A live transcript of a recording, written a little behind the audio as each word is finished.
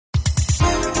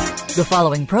The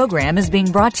following program is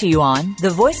being brought to you on the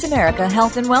Voice America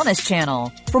Health and Wellness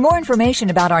Channel. For more information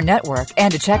about our network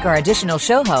and to check our additional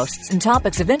show hosts and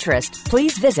topics of interest,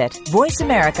 please visit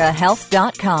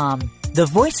voiceamericahealth.com. The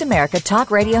Voice America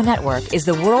Talk Radio Network is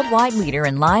the worldwide leader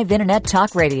in live Internet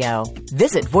talk radio.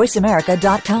 Visit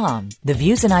voiceamerica.com. The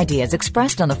views and ideas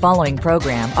expressed on the following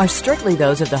program are strictly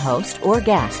those of the host or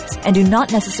guests and do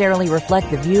not necessarily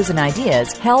reflect the views and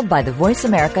ideas held by the Voice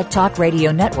America Talk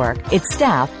Radio Network, its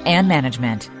staff, and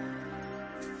management.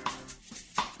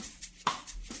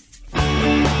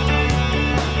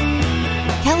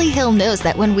 Kelly Hill knows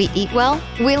that when we eat well,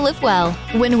 we live well.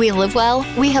 When we live well,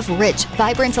 we have rich,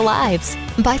 vibrant lives.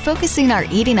 By focusing our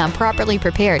eating on properly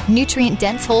prepared,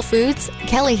 nutrient-dense whole foods,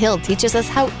 Kelly Hill teaches us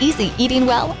how easy eating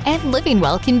well and living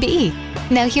well can be.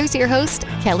 Now here's your host,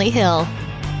 Kelly Hill.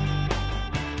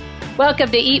 Welcome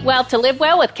to Eat Well to Live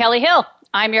Well with Kelly Hill.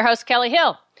 I'm your host, Kelly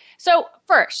Hill. So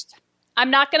first,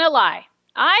 I'm not going to lie.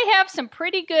 I have some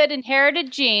pretty good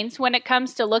inherited genes when it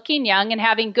comes to looking young and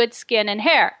having good skin and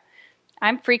hair.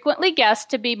 I'm frequently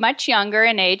guessed to be much younger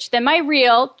in age than my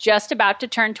real, just about to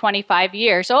turn 25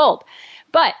 years old.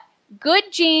 But good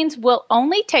genes will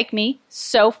only take me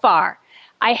so far.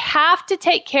 I have to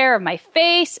take care of my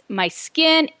face, my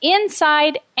skin,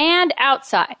 inside and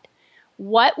outside.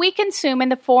 What we consume in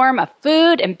the form of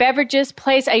food and beverages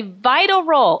plays a vital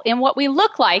role in what we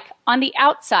look like on the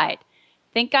outside.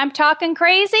 Think I'm talking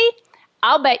crazy?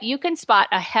 I'll bet you can spot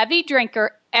a heavy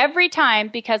drinker every time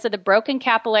because of the broken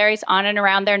capillaries on and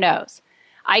around their nose.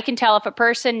 I can tell if a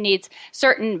person needs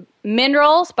certain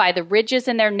minerals by the ridges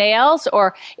in their nails,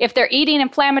 or if they're eating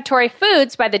inflammatory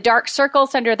foods by the dark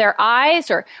circles under their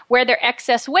eyes, or where their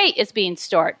excess weight is being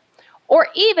stored. Or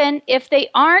even if they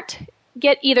aren't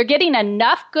either getting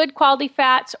enough good quality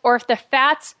fats, or if the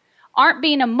fats aren't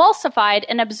being emulsified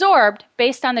and absorbed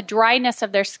based on the dryness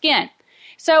of their skin.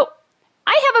 So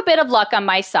I have a bit of luck on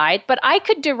my side, but I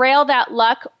could derail that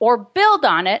luck or build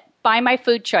on it by my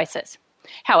food choices.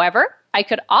 However, I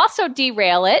could also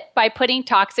derail it by putting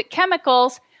toxic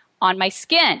chemicals on my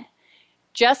skin.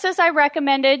 Just as I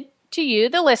recommended to you,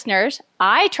 the listeners,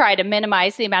 I try to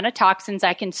minimize the amount of toxins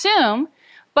I consume,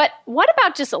 but what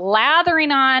about just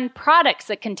lathering on products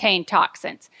that contain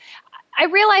toxins? I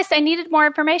realized I needed more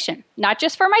information, not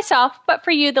just for myself, but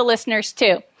for you, the listeners,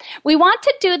 too. We want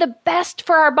to do the best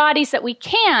for our bodies that we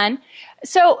can,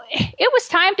 so it was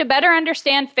time to better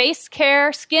understand face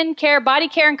care, skin care, body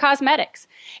care, and cosmetics.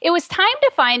 It was time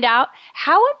to find out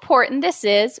how important this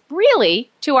is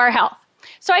really to our health.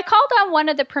 So I called on one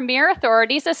of the premier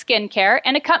authorities of skincare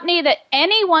and a company that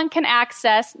anyone can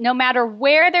access no matter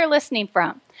where they're listening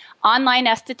from, Online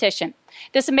Esthetician.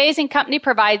 This amazing company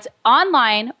provides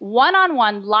online,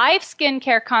 one-on-one live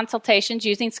skincare consultations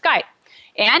using Skype.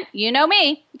 And you know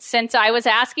me, since I was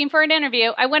asking for an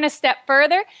interview, I went a step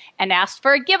further and asked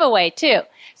for a giveaway too.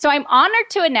 So I'm honored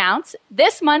to announce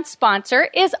this month's sponsor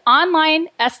is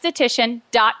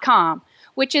OnlineEsthetician.com,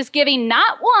 which is giving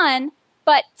not one,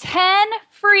 but 10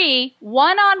 free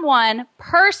one-on-one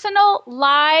personal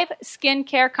live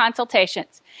skincare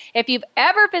consultations. If you've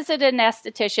ever visited an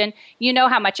esthetician, you know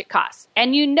how much it costs.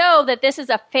 And you know that this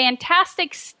is a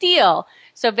fantastic steal.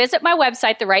 So visit my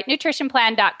website,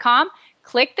 therightnutritionplan.com,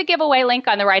 click the giveaway link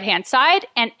on the right-hand side,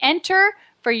 and enter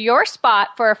for your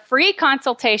spot for a free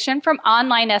consultation from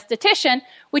Online Esthetician,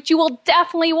 which you will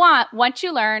definitely want once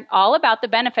you learn all about the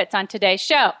benefits on today's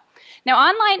show. Now,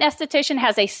 Online Esthetician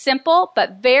has a simple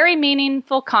but very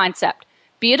meaningful concept: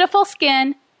 beautiful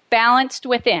skin, balanced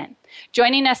within.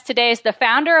 Joining us today is the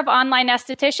founder of Online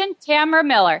Esthetician, Tamara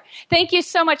Miller. Thank you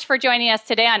so much for joining us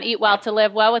today on Eat Well to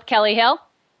Live Well with Kelly Hill.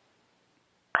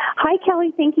 Hi,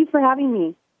 Kelly. Thank you for having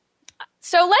me.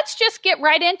 So let's just get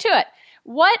right into it.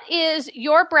 What is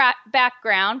your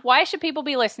background? Why should people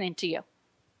be listening to you?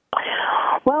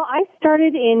 Well, I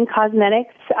started in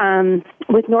cosmetics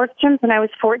with Nordstrom's when I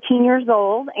was 14 years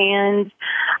old, and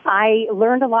I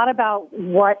learned a lot about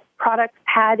what products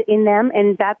had in them,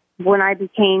 and that's when I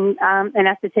became an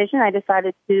esthetician. I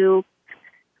decided to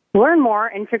learn more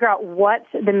and figure out what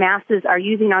the masses are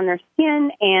using on their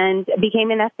skin, and became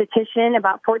an esthetician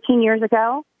about 14 years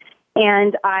ago.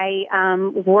 And I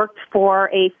worked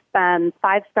for a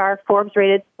 5-star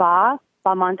Forbes-rated spa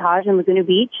Montage in Laguna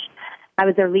Beach. I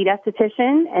was their lead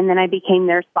esthetician, and then I became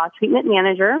their spa treatment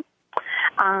manager.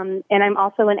 And I'm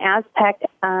also an Aztec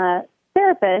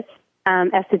therapist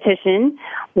esthetician,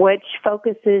 which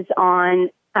focuses on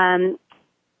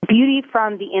beauty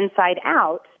from the inside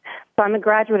out. So I'm a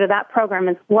graduate of that program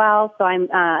as well. So I'm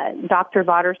Dr.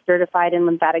 Votter certified in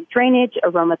lymphatic drainage,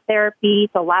 aromatherapy,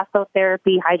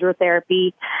 thalassotherapy,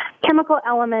 hydrotherapy, chemical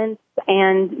elements,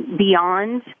 and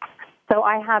beyond. So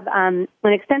I have an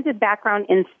extensive background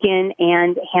in skin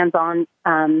and hands-on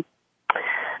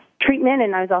treatment,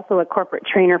 and I was also a corporate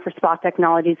trainer for Spa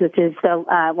Technologies, which is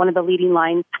one of the leading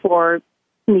lines for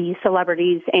the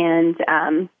celebrities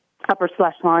and upper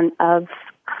echelon of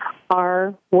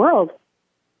our world.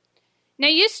 Now,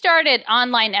 you started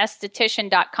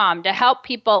onlineesthetician.com to help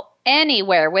people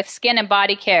anywhere with skin and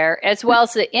body care, as well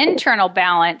as the internal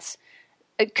balance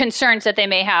concerns that they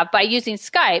may have by using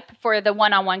Skype for the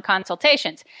one-on-one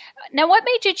consultations. Now, what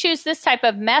made you choose this type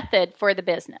of method for the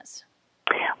business?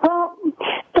 Well,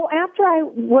 so after I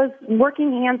was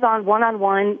working hands-on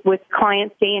one-on-one with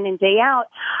clients day in and day out,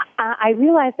 I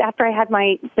realized after I had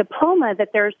my diploma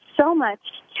that there's so much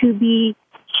to be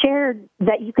shared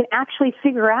that you can actually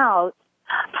figure out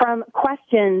from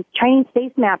questions, Chinese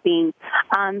face mapping,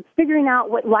 figuring out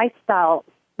what lifestyle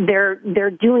they're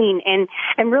doing, and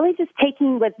really just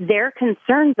taking what their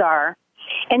concerns are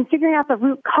and figuring out the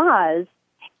root cause,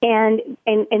 and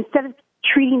instead of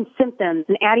treating symptoms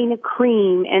and adding a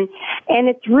cream, and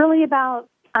it's really about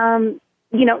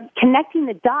connecting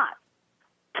the dots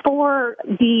for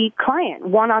the client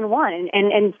one-on-one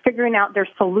and figuring out their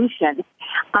solution.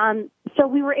 So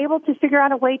we were able to figure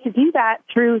out a way to do that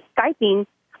through Skyping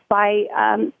by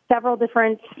several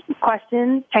different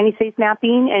questions, Chinese face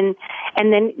mapping,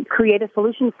 and then create a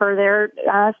solution for their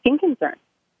skin concerns.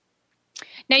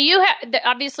 Now, you have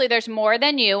obviously there's more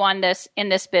than you on this in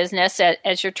this business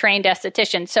as your trained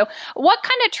esthetician. So, what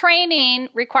kind of training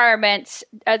requirements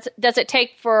does it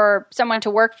take for someone to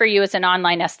work for you as an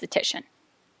online esthetician?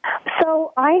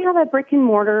 So, I have a brick and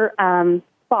mortar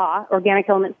spa, Organic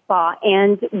Element Spa,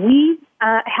 and we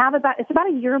have about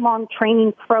a year-long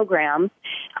training program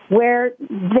where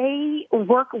they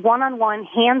work one-on-one,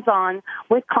 hands-on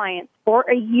with clients for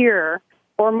a year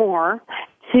or more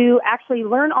to actually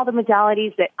learn all the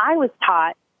modalities that I was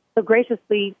taught so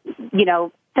graciously,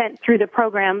 sent through the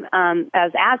program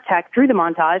as Aztec through the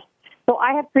montage. So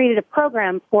I have created a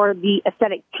program for the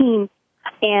aesthetic team,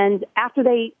 and after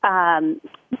they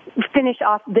finish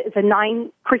off the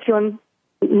 9-course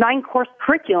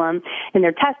curriculum, and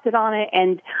they're tested on it,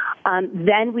 and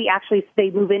then they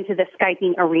move into the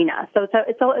Skyping arena. So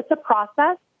it's a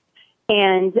process,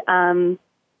 and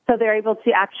so they're able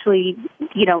to actually,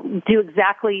 do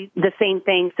exactly the same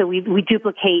thing. So we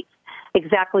duplicate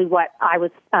exactly what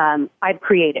I've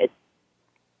created.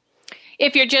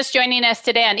 If you're just joining us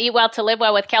today on Eat Well to Live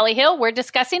Well with Kelly Hill, we're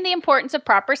discussing the importance of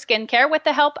proper skincare with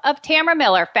the help of Tamara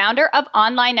Miller, founder of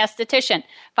Online Esthetician.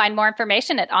 Find more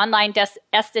information at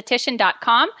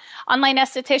onlineesthetician.com. Online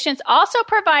Estheticians also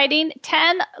providing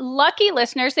 10 lucky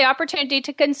listeners the opportunity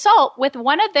to consult with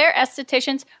one of their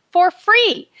estheticians for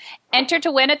free. Enter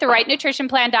to win at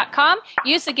therightnutritionplan.com.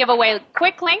 Use the giveaway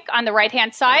quick link on the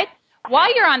right-hand side.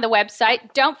 While you're on the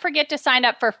website, don't forget to sign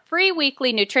up for free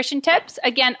weekly nutrition tips.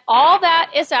 Again, all that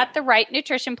is at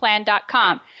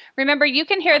therightnutritionplan.com. Remember, you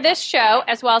can hear this show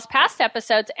as well as past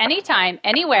episodes anytime,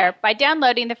 anywhere by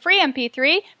downloading the free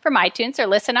MP3 from iTunes or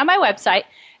listen on my website,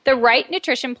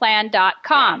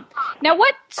 therightnutritionplan.com. Now,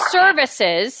 what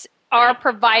services are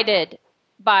provided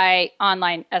by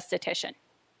Online Esthetician?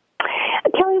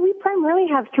 Kelly, we primarily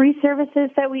have 3 services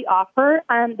that we offer.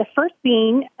 The first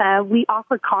being we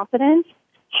offer confidence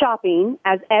shopping,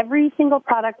 as every single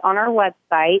product on our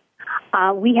website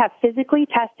we have physically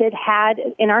tested, had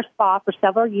in our spa for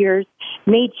several years,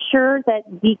 made sure that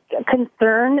the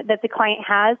concern that the client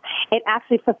has, it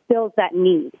actually fulfills that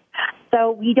need.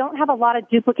 So we don't have a lot of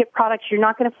duplicate products. You're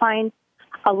not going to find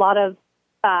a lot of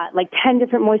 10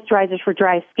 different moisturizers for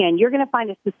dry skin. You're going to find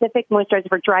a specific moisturizer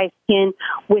for dry skin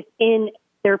within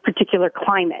their particular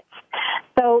climate.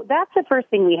 So that's the first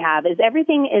thing we have, is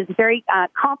everything is very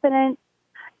confident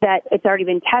that it's already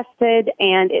been tested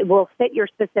and it will fit your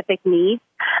specific needs.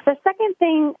 The second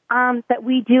thing that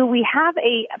we do, we have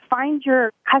a find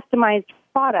your customized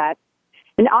product,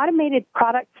 an automated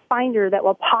product finder that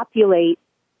will populate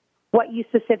what you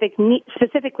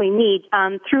specifically need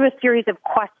through a series of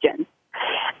questions.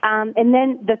 And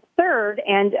then the third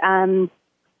and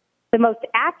the most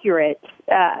accurate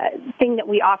thing that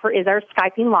we offer is our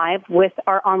Skyping Live with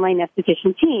our Online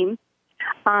Esthetician team.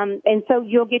 And so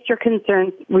you'll get your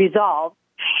concerns resolved.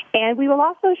 And we will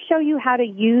also show you how to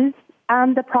use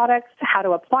the products, how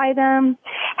to apply them,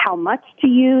 how much to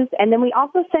use. And then we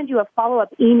also send you a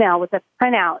follow-up email with a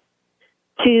printout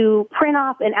to print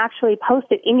off and actually post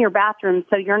it in your bathroom,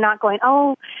 so you're not going,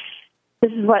 oh,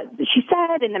 this is what she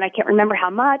said, and then I can't remember how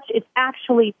much. It's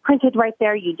actually printed right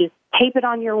there. You just tape it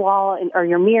on your wall or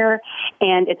your mirror,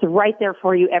 and it's right there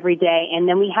for you every day. And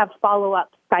then we have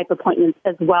follow-up Skype appointments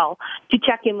as well to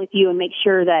check in with you and make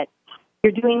sure that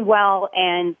you're doing well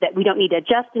and that we don't need to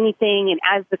adjust anything. And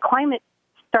as the climate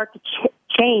starts to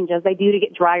change, as they do to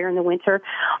get drier in the winter,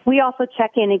 we also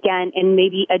check in again and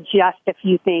maybe adjust a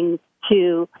few things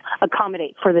to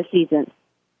accommodate for the season.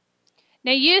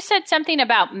 Now, you said something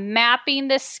about mapping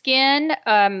the skin,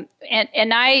 and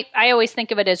I always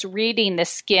think of it as reading the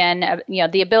skin,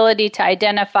 the ability to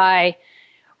identify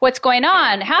what's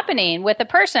happening with a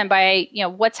person by,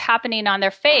 what's happening on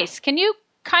their face. Can you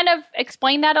kind of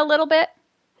explain that a little bit?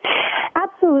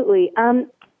 Absolutely.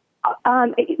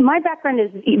 My background is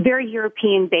very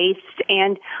European-based,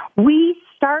 and we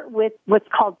start with what's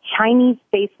called Chinese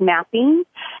face mapping.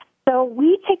 So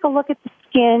we take a look at the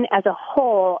skin as a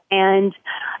whole and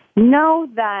know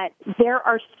that there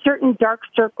are certain dark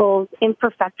circles,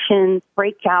 imperfections,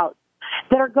 breakouts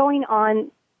that are going on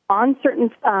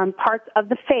certain parts of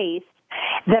the face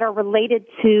that are related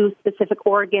to specific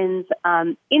organs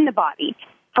in the body.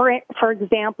 For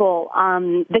example,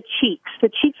 the cheeks. The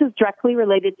cheeks is directly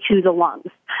related to the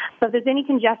lungs. So if there's any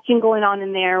congestion going on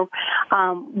in there,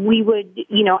 we would,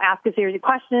 ask a series of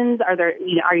questions. Are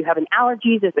you having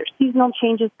allergies? Is there seasonal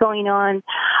changes going on?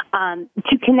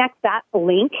 To connect that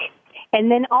link. And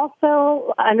then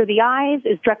also under the eyes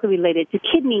is directly related to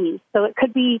kidneys. So it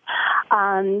could be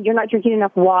you're not drinking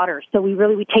enough water. So we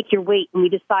take your weight and we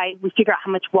figure out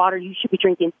how much water you should be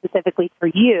drinking specifically for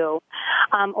you.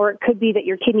 Or it could be that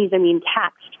your kidneys are being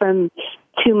taxed from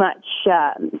too much,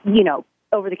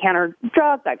 over-the-counter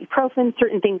drugs, ibuprofen,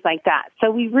 certain things like that. So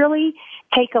we really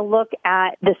take a look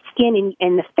at the skin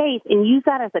and the face and use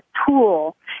that as a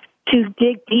tool to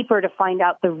dig deeper to find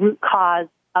out the root cause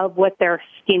of what their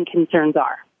skin concerns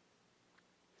are.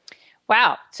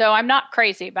 Wow. So I'm not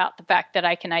crazy about the fact that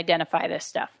I can identify this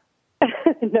stuff.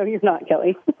 No, you're not,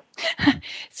 Kelly.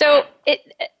 So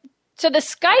the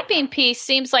Skyping piece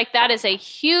seems like that is a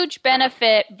huge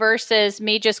benefit versus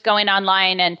me just going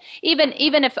online, and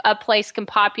even if a place can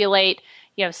populate,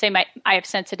 say I have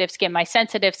sensitive skin, my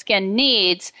sensitive skin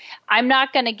needs, I'm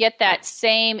not going to get that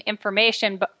same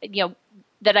information, but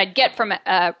that I'd get from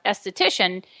a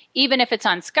esthetician, even if it's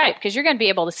on Skype, because you're going to be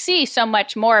able to see so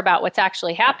much more about what's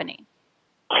actually happening.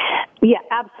 Yeah,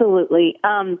 absolutely.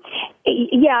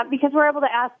 Because we're able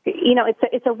to ask,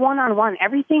 it's a one-on-one.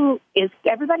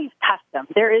 Everybody's custom.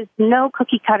 There is no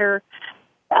cookie cutter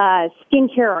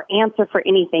skincare or answer for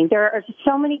anything. There are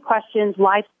so many questions,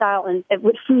 lifestyle and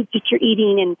what foods that you're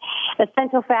eating and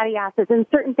essential fatty acids and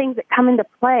certain things that come into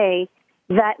play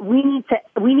that we need to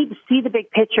see the big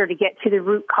picture to get to the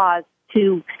root cause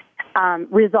to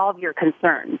resolve your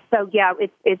concerns. So yeah,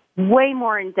 it's way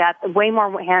more in depth, way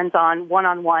more hands-on,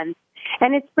 one-on-one,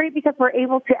 and it's great because we're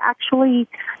able to actually,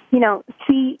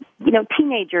 see,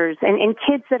 teenagers and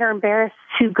kids that are embarrassed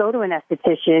to go to an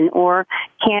esthetician or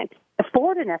can't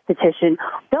afford an esthetician.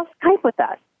 They'll Skype with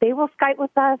us. They will Skype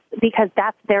with us because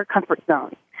that's their comfort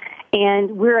zone.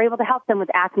 And we're able to help them with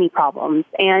acne problems.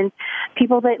 And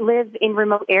people that live in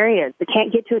remote areas that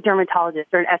can't get to a dermatologist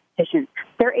or an esthetician,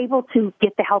 they're able to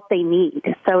get the help they need.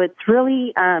 So it's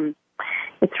really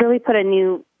put a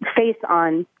new face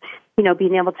on,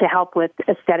 being able to help with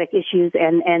aesthetic issues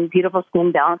and beautiful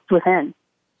skin balance within.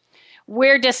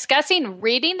 We're discussing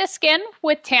Reading the Skin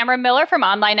with Tamara Miller from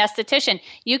Online Esthetician.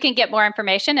 You can get more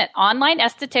information at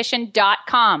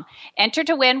onlineesthetician.com. Enter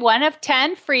to win one of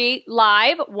 10 free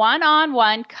live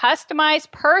one-on-one customized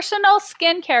personal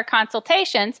skincare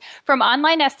consultations from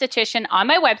Online Esthetician on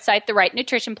my website,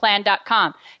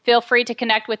 therightnutritionplan.com. Feel free to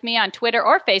connect with me on Twitter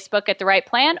or Facebook at The Right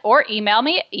Plan or email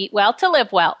me at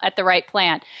eatwelltolivewell at The Right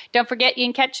Plan. Don't forget you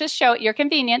can catch this show at your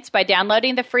convenience by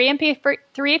downloading the free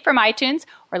MP3 from iTunes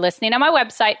or listening on my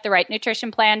website,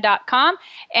 therightnutritionplan.com.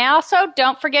 And also,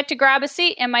 don't forget to grab a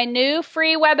seat in my new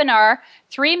free webinar,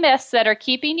 3 Myths That Are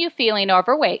Keeping You Feeling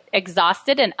Overweight,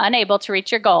 Exhausted, and Unable to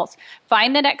Reach Your Goals.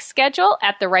 Find the next schedule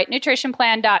at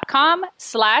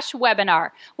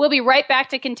therightnutritionplan.com/webinar. We'll be right back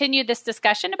to continue this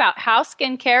discussion about how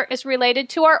skincare is related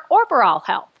to our overall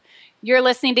health. You're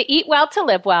listening to Eat Well to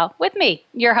Live Well with me,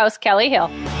 your host, Kelly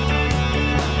Hill.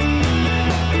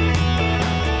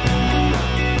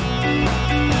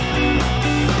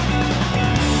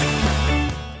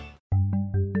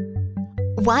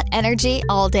 Want energy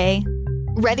all day?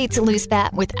 Ready to lose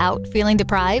fat without feeling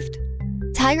deprived?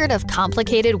 Tired of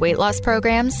complicated weight loss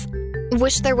programs?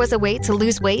 Wish there was a way to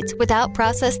lose weight without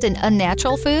processed and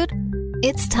unnatural food?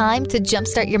 It's time to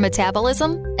jumpstart your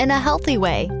metabolism in a healthy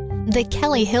way, the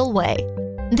Kelly Hill Way.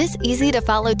 This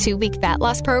easy-to-follow 2-week fat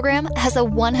loss program has a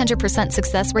 100%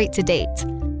 success rate to date.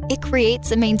 It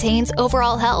creates and maintains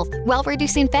overall health while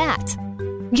reducing fat.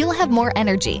 You'll have more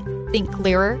energy, think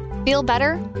clearer, feel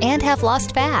better, and have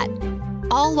lost fat.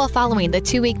 all while following the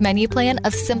 2-week menu plan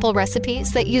of simple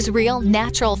recipes that use real,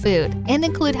 natural food and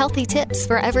include healthy tips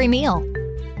for every meal.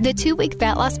 The 2-week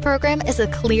fat loss program is a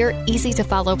clear,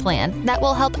 easy-to-follow plan that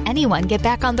will help anyone get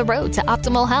back on the road to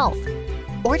optimal health.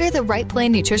 Order the Right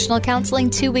Plan Nutritional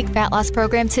Counseling 2-week fat loss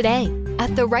program today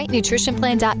at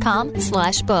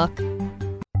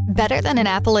therightnutritionplan.com/book. Better than an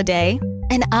apple a day?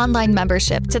 An online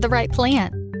membership to the Right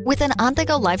Plan. With an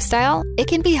on-the-go lifestyle, it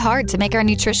can be hard to make our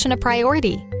nutrition a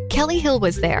priority. Kelly Hill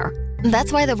was there.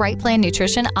 That's why the Right Plan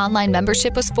Nutrition online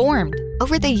membership was formed.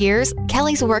 Over the years,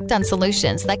 Kelly's worked on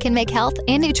solutions that can make health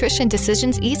and nutrition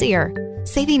decisions easier,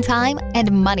 saving time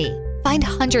and money. Find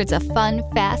hundreds of fun,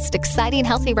 fast, exciting,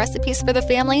 healthy recipes for the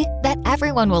family that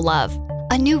everyone will love.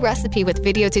 A new recipe with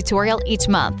video tutorial each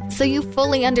month so you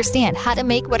fully understand how to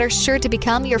make what are sure to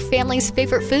become your family's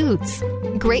favorite foods.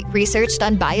 Great researched,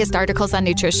 unbiased articles on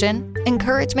nutrition,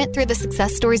 encouragement through the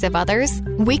success stories of others,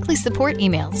 weekly support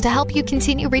emails to help you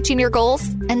continue reaching your goals,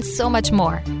 and so much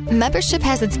more. Membership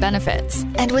has its benefits,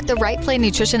 and with the Right Plan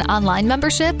Nutrition online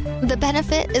membership, the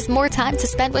benefit is more time to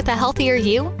spend with a healthier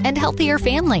you and healthier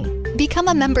family. Become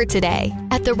a member today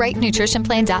at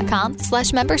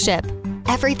therightnutritionplan.com/membership.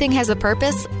 Everything has a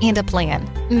purpose and a plan.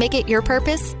 Make it your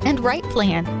purpose and Right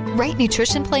Plan.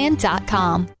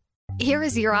 RightNutritionPlan.com. Here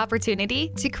is your opportunity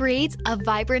to create a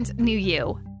vibrant new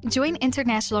you. Join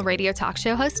international radio talk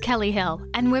show host Kelly Hill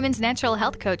and women's natural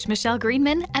health coach Michelle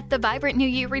Greenman at the Vibrant New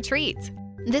You Retreat.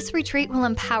 This retreat will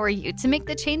empower you to make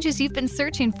the changes you've been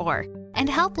searching for and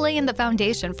help lay in the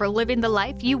foundation for living the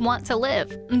life you want to live,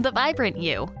 the vibrant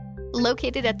you.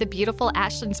 Located at the beautiful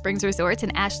Ashland Springs Resort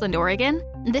in Ashland, Oregon,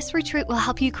 this retreat will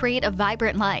help you create a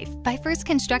vibrant life by first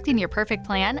constructing your perfect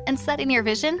plan and setting your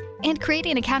vision and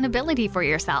creating accountability for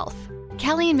yourself.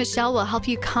 Kelly and Michelle will help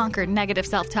you conquer negative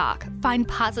self-talk, find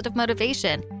positive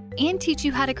motivation, and teach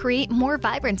you how to create more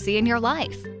vibrancy in your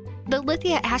life. The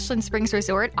Lithia Ashland Springs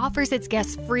Resort offers its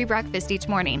guests free breakfast each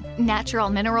morning, natural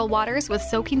mineral waters with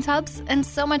soaking tubs, and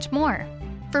so much more.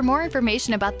 For more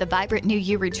information about the Vibrant New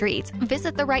You Retreat,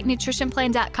 visit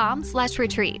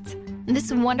therightnutritionplan.com/retreat.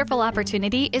 This wonderful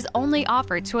opportunity is only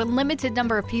offered to a limited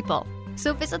number of people.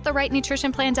 So visit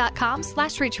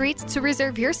therightnutritionplan.com/retreat to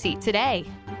reserve your seat today.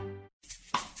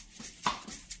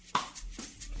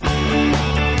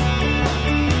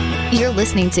 You're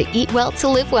listening to Eat Well to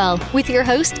Live Well with your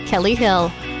host, Kelly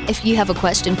Hill. If you have a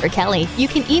question for Kelly, you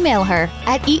can email her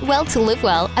at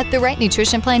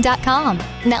eatwelltolivewell@therightnutritionplan.com.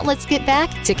 Now let's get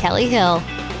back to Kelly Hill.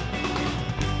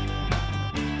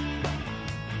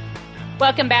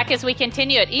 Welcome back as we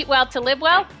continue at Eat Well to Live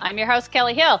Well. I'm your host,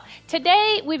 Kelly Hill.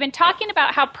 Today, we've been talking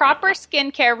about how proper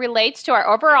skincare relates to our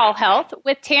overall health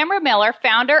with Tamara Miller,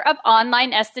 founder of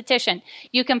Online Esthetician.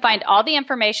 You can find all the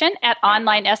information at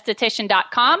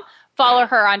onlineesthetician.com. Follow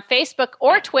her on Facebook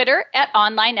or Twitter at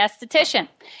Online Esthetician.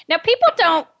 Now, they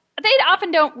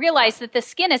often don't realize that the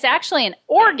skin is actually an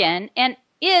organ and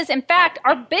is, in fact,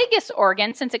 our biggest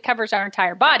organ since it covers our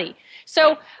entire body.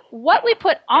 So what we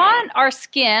put on our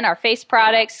skin, our face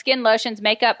products, skin lotions,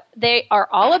 makeup, they are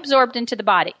all absorbed into the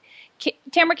body.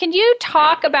 Tamara, can you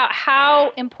talk about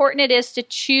how important it is to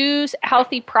choose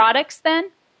healthy products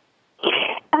then?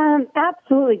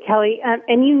 Absolutely, Kelly.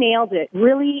 And you nailed it.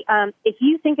 Really, if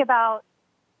you think about,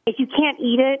 if you can't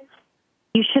eat it,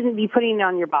 you shouldn't be putting it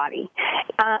on your body.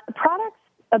 Products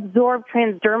absorb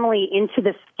transdermally into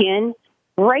the skin,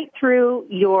 right through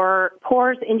your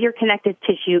pores, into your connective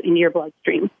tissue, into your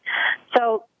bloodstream.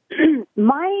 So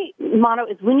my motto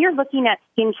is when you're looking at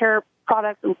skincare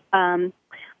products, the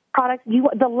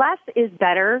less is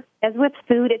better. As with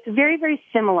food, it's very, very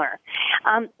similar.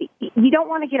 You don't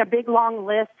want to get a big, long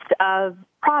list of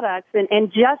products.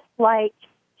 And just like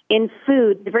in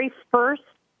food, the very first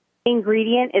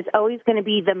ingredient is always going to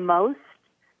be the most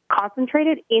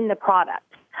concentrated in the product.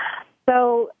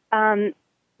 So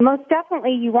most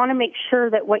definitely, you want to make sure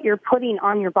that what you're putting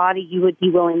on your body, you would be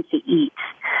willing to eat.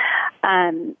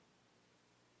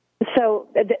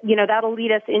 That'll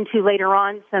lead us into later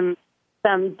on some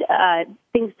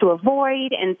things to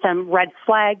avoid and some red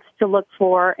flags to look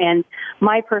for, and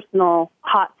my personal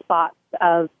hot spots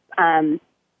of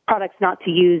products not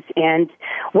to use and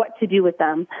what to do with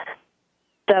them.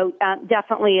 So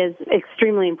definitely is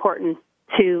extremely important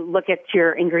to look at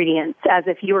your ingredients as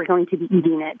if you were going to be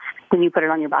eating it when you put it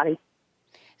on your body.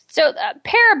 So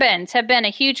parabens have been a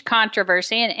huge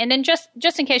controversy, and in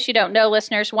just in case you don't know,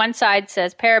 listeners, one side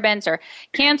says parabens are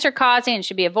cancer-causing and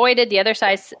should be avoided. The other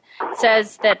side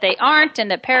says that they aren't, and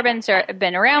that parabens have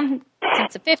been around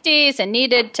since the 50s and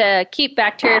needed to keep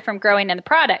bacteria from growing in the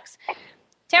products.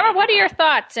 Tamara, what are your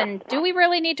thoughts, and do we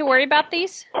really need to worry about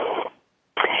these?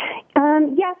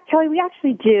 Yes, Kelly, we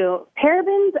actually do.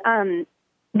 Parabens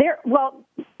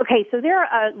So there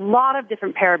are a lot of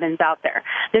different parabens out there.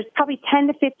 There's probably 10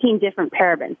 to 15 different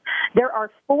parabens. There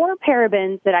are 4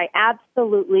 parabens that I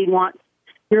absolutely want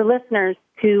your listeners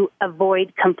to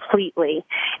avoid completely.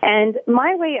 And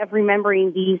my way of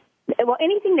remembering these,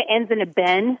 anything that ends in a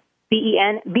ben,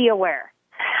 B-E-N, be aware.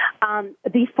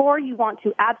 The 4 you want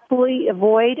to absolutely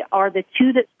avoid are the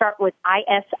 2 that start with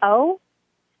ISO,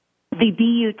 the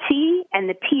BUT, and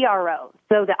the PRO.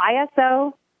 So the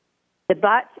ISO, the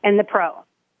BUT, and the PRO.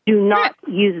 Do not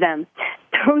use them.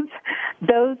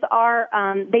 Those are,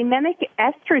 they mimic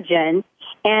estrogen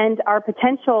and are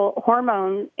potential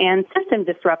hormone and system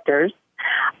disruptors.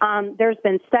 There's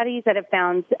been studies that have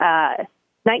found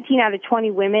 19 out of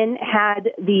 20 women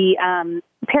had the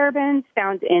parabens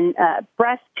found in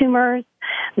breast tumors.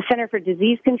 The Center for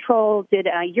Disease Control did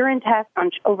a urine test on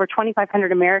over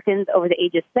 2,500 Americans over the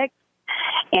age of 6,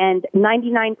 and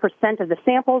 99% of the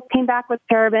samples came back with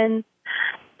parabens.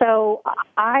 So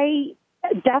I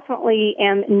definitely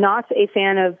am not a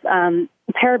fan of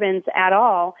parabens at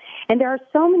all. And there are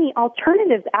so many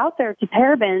alternatives out there to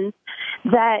parabens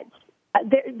that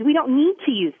we don't need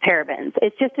to use parabens.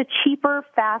 It's just a cheaper,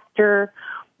 faster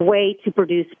way to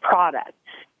produce products.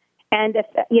 And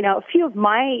a few of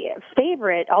my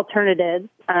favorite alternatives,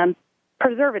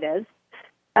 preservatives,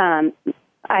 I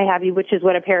have you, which is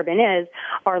what a paraben is,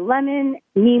 are lemon,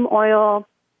 neem oil,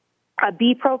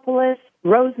 bee propolis,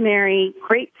 rosemary,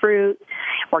 grapefruit,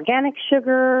 organic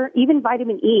sugar, even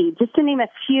vitamin E, just to name a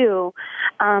few.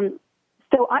 I'm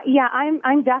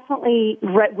definitely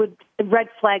would red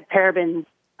flag parabens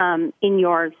in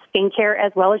your skincare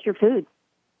as well as your food.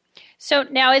 So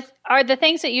now, are the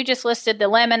things that you just listed, the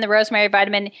lemon, the rosemary,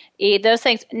 vitamin E, those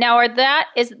things? Now, are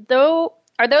those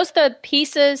the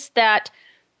pieces that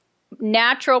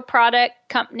natural product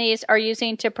companies are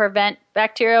using to prevent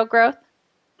bacterial growth?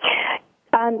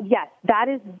 Yes, that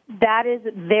is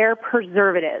their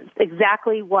preservatives.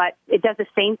 Exactly what it does, the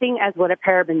same thing as what a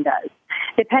paraben does.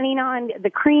 Depending on the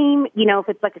cream, if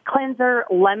it's like a cleanser,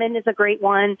 lemon is a great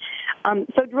one.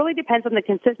 So it really depends on the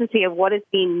consistency of what is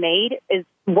being made is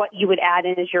what you would add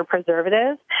in as your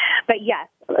preservatives. But yes,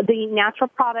 the natural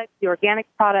products, the organic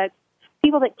products,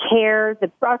 people that care, the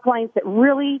product lines that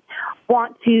really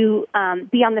want to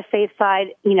be on the safe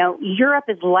side, Europe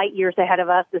is light years ahead of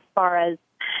us as far as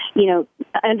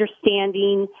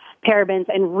understanding parabens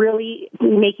and really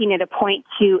making it a point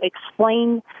to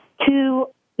explain to,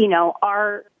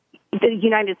 the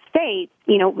United States,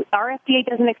 our FDA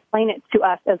doesn't explain it to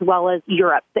us as well as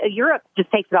Europe. Europe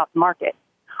just takes it off the market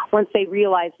once they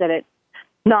realize that it's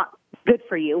not good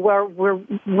for you.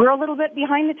 We're a little bit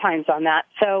behind the times on that.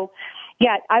 So,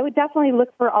 yeah, I would definitely look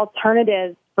for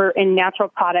alternatives in natural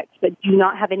products that do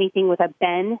not have anything with a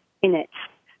ben in it.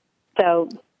 So,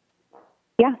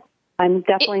 yeah, I'm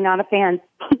definitely not a fan.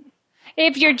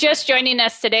 If you're just joining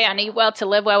us today on Eat Well to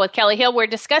Live Well with Kelly Hill, we're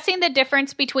discussing the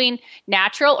difference between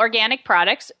natural organic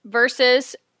products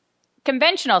versus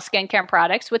conventional skincare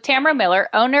products with Tamara Miller,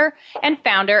 owner and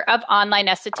founder of Online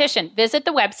Esthetician. Visit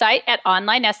the website at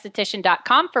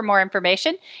onlineesthetician.com for more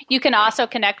information. You can also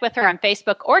connect with her on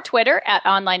Facebook or Twitter at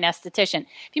Online Esthetician.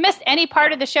 If you missed any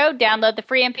part of the show, download the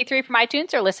free MP3 from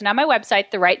iTunes or listen on my website,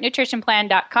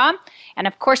 therightnutritionplan.com. And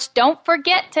of course, don't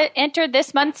forget to enter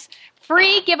this month's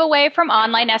free giveaway from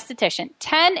Online Esthetician.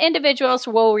 10 individuals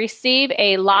will receive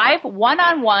a live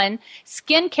one-on-one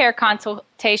skincare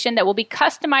consultation that will be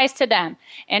customized to them.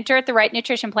 Enter at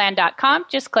therightnutritionplan.com.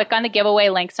 Just click on the giveaway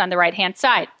links on the right-hand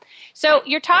side. So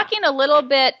you're talking a little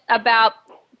bit about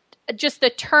just the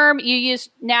term you use,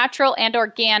 natural and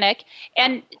organic.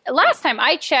 And last time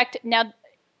I checked, now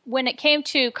when it came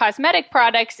to cosmetic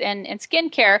products and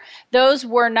skincare, those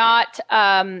were not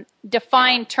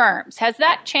defined terms. Has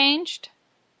that changed?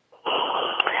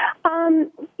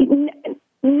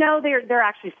 No, they're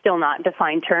actually still not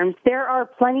defined terms. There are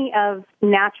plenty of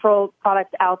natural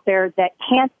products out there that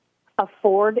can't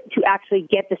afford to actually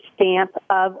get the stamp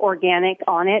of organic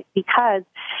on it because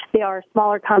they are a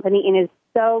smaller company and it's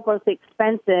so grossly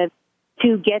expensive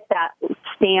to get that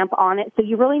stamp on it. So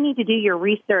you really need to do your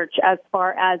research as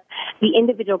far as the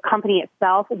individual company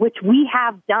itself, which we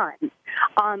have done.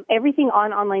 Everything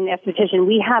on Online Esthetician,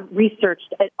 we have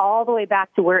researched it all the way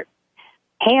back to where it's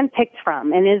handpicked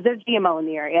from, and is there GMO in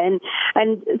the area?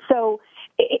 And so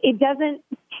it doesn't,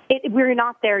 we're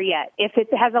not there yet. If it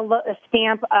has a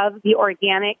stamp of the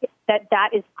organic, that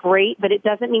is great, but it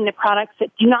doesn't mean the products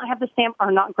that do not have the stamp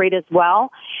are not great as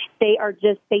well. They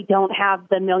don't have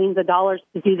the millions of dollars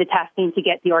to do the testing to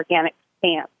get the organic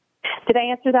stamp. Did I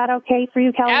answer that okay for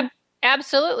you, Kelly?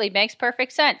 Absolutely. Makes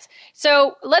perfect sense.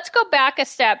 So let's go back a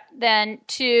step then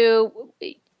to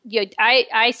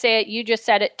I say it, you just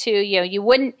said it too, if you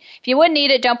wouldn't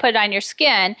eat it, don't put it on your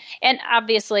skin. And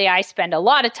obviously I spend a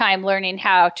lot of time learning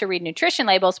how to read nutrition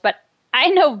labels, but I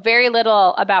know very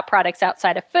little about products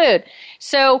outside of food.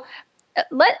 So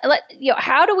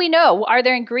how do we know? Are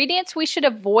there ingredients we should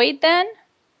avoid then?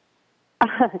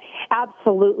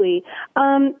 Absolutely.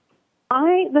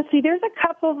 Let's see, there's a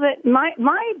couple that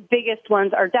my biggest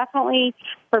ones are definitely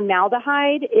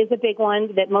formaldehyde is a big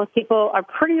one that most people are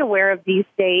pretty aware of these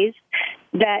days,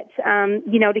 that,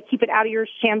 to keep it out of your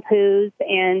shampoos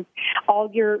and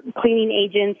all your cleaning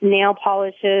agents, nail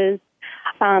polishes.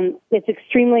 It's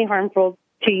extremely harmful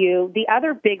to you. The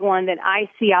other big one that I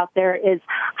see out there is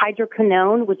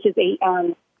hydroquinone, which is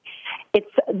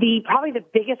it's probably the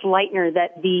biggest lightener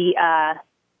that the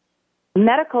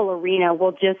medical arena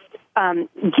will just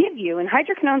give you. And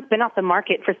hydroquinone's been off the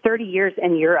market for 30 years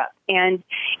in Europe, and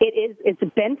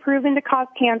it's been proven to cause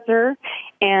cancer,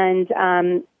 and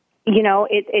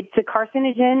it's a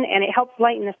carcinogen, and it helps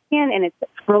lighten the skin, and it's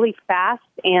really fast,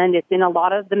 and it's in a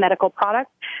lot of the medical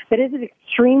products. That is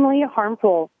extremely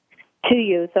harmful to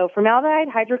you. So formaldehyde,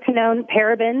 hydroquinone,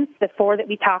 parabens, the four that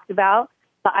we talked about,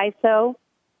 the ISO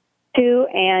 2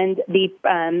 and the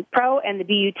Pro and the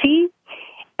BUT.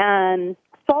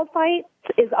 Sulfites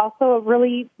is also a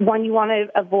really one you want to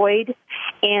avoid,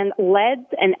 and leads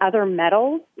and other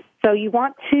metals. So you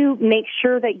want to make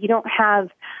sure that you don't have,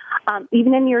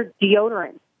 even in your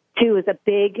deodorant too, is a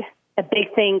big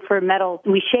thing for metals.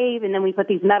 We shave and then we put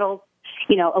these metals,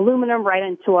 aluminum right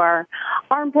into our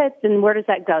armpits, and where does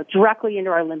that go? Directly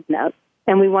into our lymph nodes.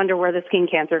 And we wonder where the skin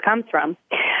cancer comes from.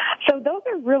 So those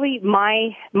are really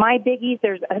my biggies.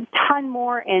 There's a ton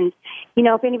more. And,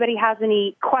 if anybody has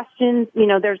any questions,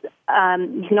 there's,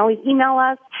 you can always email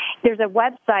us. There's a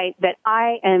website that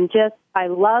I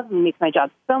love and makes my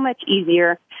job so much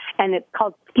easier. And it's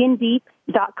called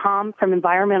skindeep.com from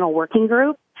Environmental Working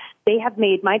Group. They have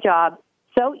made my job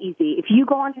so easy. If you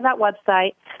go onto that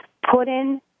website, put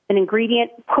in an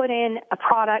ingredient, put in a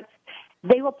product,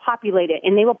 they will populate it,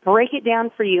 and they will break it down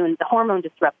for you, and the hormone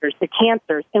disruptors, the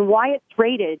cancers, and why it's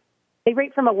rated. They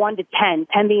rate from a 1 to 10,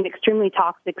 10 being extremely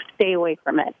toxic, stay away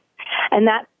from it. And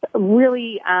that's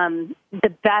really the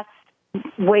best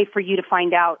way for you to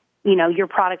find out, your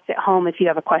products at home if you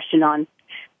have a question on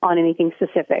anything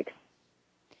specific.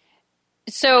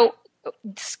 So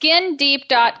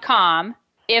skindeep.com.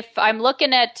 If I'm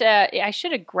looking at, I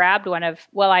should have grabbed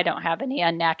I don't have any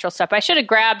unnatural stuff. I should have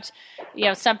grabbed,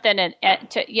 something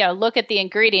to look at the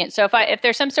ingredients. So if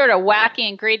there's some sort of wacky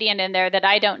ingredient in there that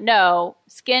I don't know,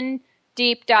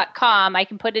 skindeep.com, I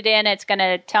can put it in. It's going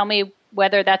to tell me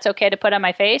whether that's okay to put on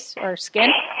my face or skin.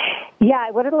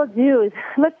 Yeah, what it'll do is,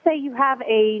 let's say you have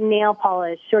a nail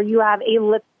polish or you have a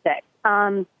lipstick.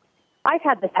 I've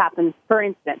had this happen, for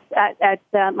instance, at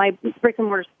my brick and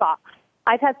mortar spa.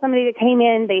 I've had somebody that came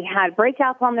in, they had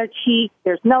breakouts on their cheek,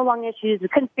 there's no lung issues, we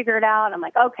couldn't figure it out. I'm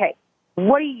like, okay,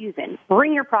 what are you using?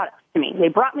 Bring your products to me. They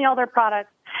brought me all their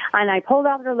products, and I pulled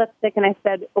out their lipstick, and I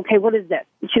said, okay, what is this?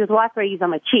 And she goes, well, that's what I use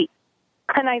on my cheek.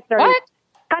 And I started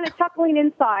kind of chuckling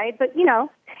inside, but,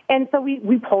 and so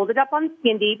we pulled it up on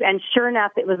Skin Deep, and sure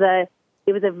enough, it was a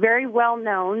very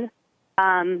well-known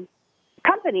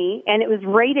company, and it was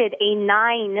rated a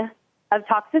 9 of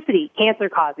toxicity,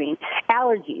 cancer-causing,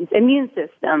 allergies, immune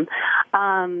system,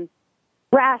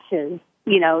 rashes,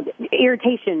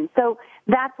 irritation. So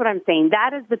that's what I'm saying.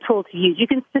 That is the tool to use. You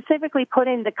can specifically put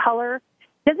in the color.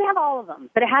 It doesn't have all of them,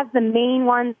 but it has the main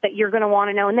ones that you're going to want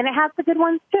to know, and then it has the good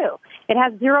ones, too. It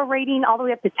has 0 rating all the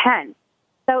way up to 10.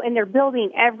 So, and they're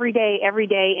building every day,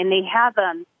 and they have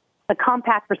a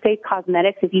compact for Safe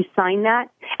Cosmetics, if you sign that,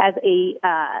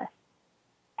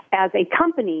 as a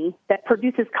company that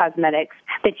produces cosmetics,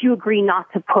 that you agree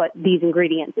not to put these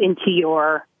ingredients into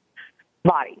your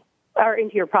body, or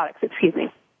into your products, excuse me.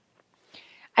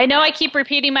 I know I keep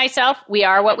repeating myself, we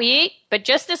are what we eat, but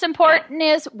just as important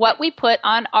is what we put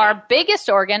on our biggest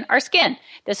organ, our skin.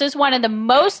 This is one of the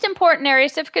most important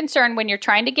areas of concern when you're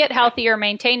trying to get healthy or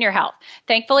maintain your health.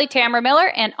 Thankfully, Tamara Miller,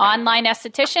 an online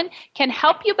esthetician, can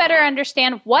help you better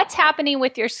understand what's happening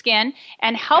with your skin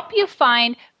and help you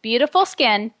find beautiful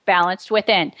skin balanced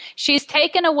within. She's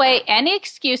taken away any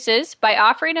excuses by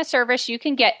offering a service you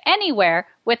can get anywhere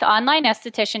with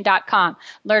onlineesthetician.com.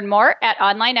 Learn more at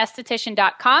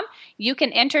onlineesthetician.com. You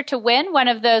can enter to win one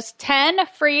of those 10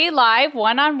 free live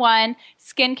one-on-one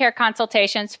skincare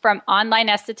consultations from Online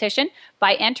Esthetician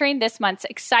by entering this month's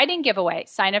exciting giveaway.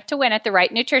 Sign up to win at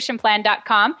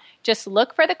therightnutritionplan.com. Just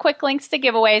look for the quick links to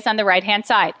giveaways on the right-hand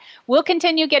side. We'll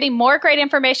continue getting more great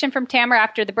information from Tamara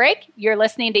after the break. You're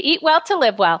listening to Eat Well to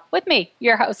Live Well with me,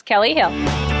 your host, Kelly Hill.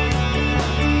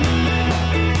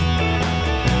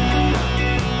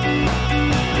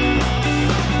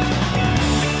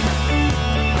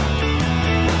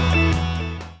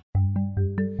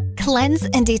 Cleanse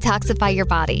and detoxify your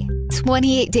body.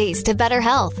 28 Days to Better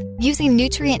Health Using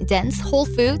Nutrient-Dense Whole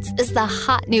Foods is the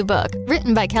hot new book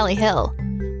written by Kelly Hill.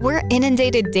 We're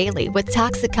inundated daily with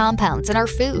toxic compounds in our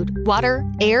food, water,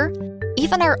 air,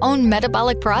 even our own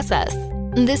metabolic process.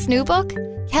 In this new book,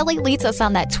 Kelly leads us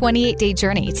on that 28-day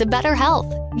journey to better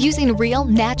health using real,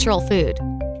 natural food.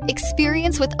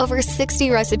 Experience with over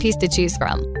 60 recipes to choose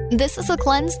from. This is a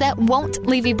cleanse that won't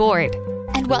leave you bored.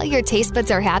 And while your taste buds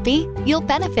are happy, you'll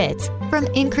benefit from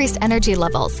increased energy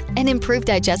levels, an improved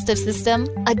digestive system,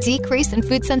 a decrease in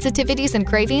food sensitivities and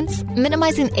cravings,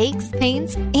 minimizing aches,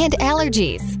 pains, and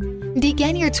allergies.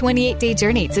 Begin your 28-day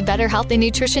journey to better health and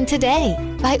nutrition today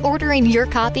by ordering your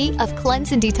copy of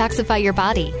Cleanse and Detoxify Your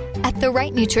Body at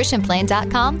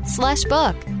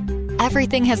therightnutritionplan.com/book.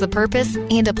 Everything has a purpose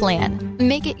and a plan.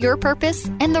 Make it your purpose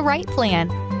and the right plan.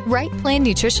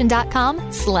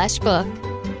 rightplannutrition.com/book.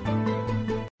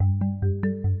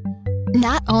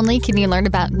 Not only can you learn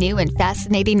about new and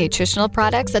fascinating nutritional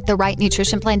products at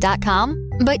therightnutritionplan.com,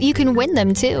 but you can win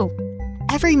them too.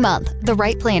 Every month, The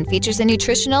Right Plan features a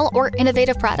nutritional or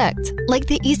innovative product, like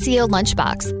the ECO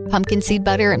Lunchbox, pumpkin seed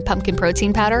butter and pumpkin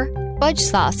protein powder, fudge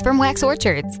sauce from Wax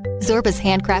Orchards, Zorba's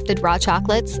handcrafted raw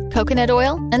chocolates, coconut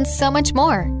oil, and so much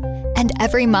more. And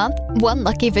every month, one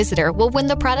lucky visitor will win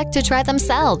the product to try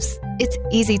themselves. It's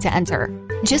easy to enter.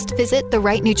 Just visit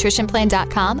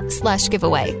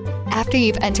therightnutritionplan.com/giveaway. After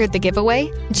you've entered the giveaway,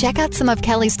 check out some of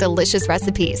Kelly's delicious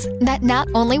recipes that not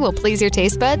only will please your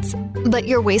taste buds, but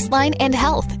your waistline and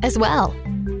health as well.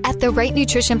 At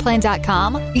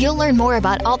therightnutritionplan.com, you'll learn more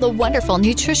about all the wonderful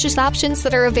nutritious options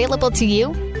that are available to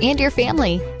you and your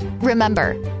family.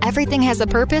 Remember, everything has a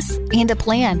purpose and a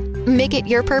plan. Make it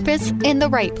your purpose in the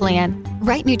right plan.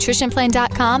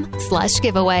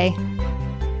 rightnutritionplan.com/giveaway.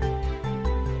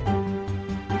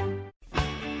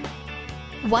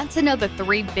 Want to know the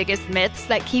 3 biggest myths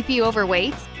that keep you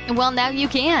overweight? Well, now you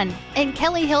can in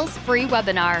Kelly Hill's free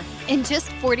webinar. In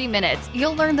just 40 minutes,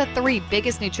 you'll learn the 3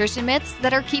 biggest nutrition myths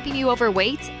that are keeping you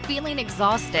overweight, feeling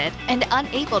exhausted, and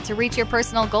unable to reach your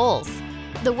personal goals.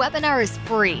 The webinar is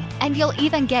free, and you'll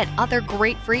even get other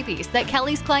great freebies that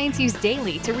Kelly's clients use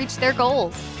daily to reach their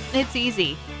goals. It's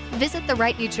easy. Visit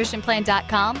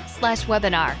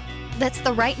therightnutritionplan.com/webinar. That's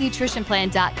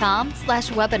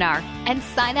therightnutritionplan.com/webinar and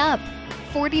sign up.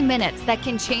 40 minutes that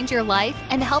can change your life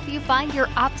and help you find your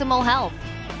optimal health.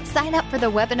 Sign up for the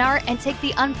webinar and take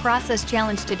the Unprocessed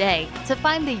Challenge today to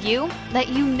find the you that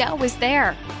you know is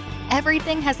there.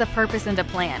 Everything has a purpose and a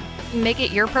plan. Make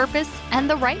it your purpose and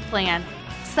the right plan.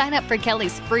 Sign up for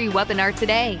Kelly's free webinar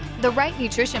today.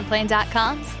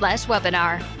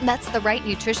 therightnutritionplan.com/webinar. That's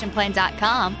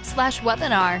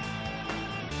therightnutritionplan.com/webinar.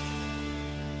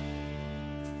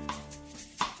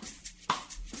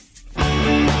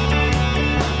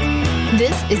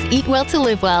 This is Eat Well to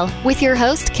Live Well with your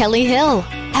host, Kelly Hill.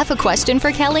 Have a question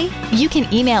for Kelly? You can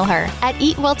email her at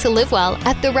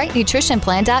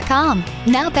eatwelltolivewell@therightnutritionplan.com.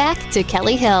 Now back to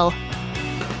Kelly Hill.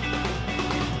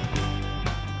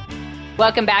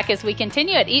 Welcome back as we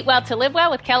continue at Eat Well to Live Well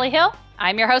with Kelly Hill.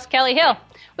 I'm your host, Kelly Hill.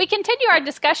 We continue our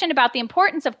discussion about the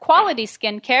importance of quality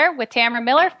skincare with Tamara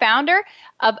Miller, founder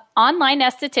of Online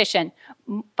Esthetician.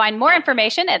 Find more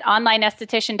information at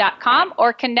onlineesthetician.com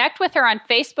or connect with her on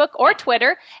Facebook or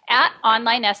Twitter at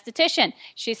Online Esthetician.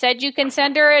 She said you can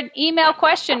send her an email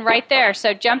question right there,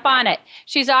 so jump on it.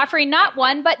 She's offering not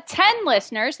 1, but 10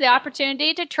 listeners the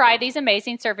opportunity to try these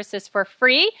amazing services for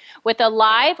free with a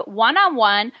live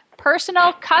one-on-one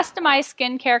personal customized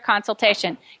skincare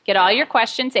consultation. Get all your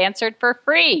questions answered for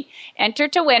free. Enter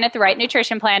to win at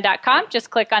therightnutritionplan.com. Just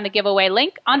click on the giveaway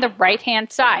link on the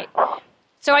right-hand side.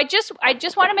 So I just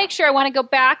want to make sure, I want to go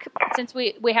back since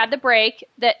we had the break,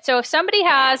 that so if somebody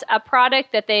has a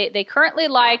product that they currently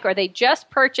like or they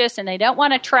just purchased and they don't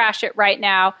want to trash it right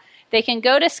now, they can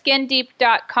go to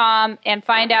skindeep.com and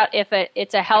find out if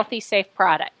it's a healthy, safe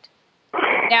product.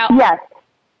 Now, yes.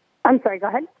 I'm sorry, go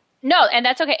ahead. No, and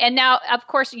that's okay. And now, of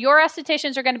course, your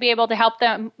estheticians are going to be able to help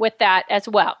them with that as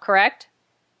well, correct?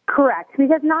 Correct,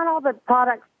 because not all the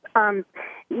products,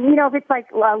 if it's like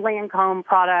a Lancome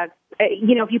product,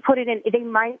 if you put it in, they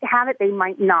might have it, they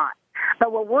might not.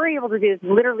 But what we're able to do is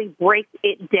literally break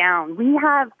it down. We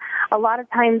have a lot of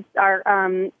times our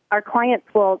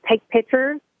clients will take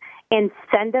pictures and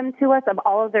send them to us of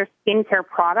all of their skincare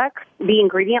products, the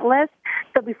ingredient list.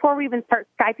 So before we even start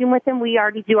Skyping with them, we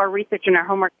already do our research and our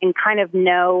homework and kind of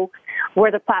know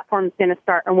where the platform's going to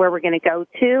start and where we're going to go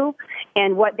to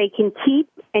and what they can keep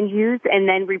and use and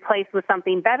then replace with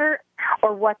something better,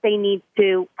 or what they need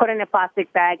to put in a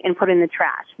plastic bag and put in the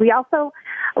trash. We also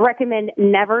recommend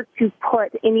never to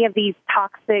put any of these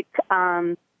toxic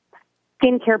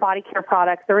skincare, body care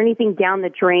products, or anything down the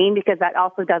drain, because that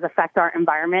also does affect our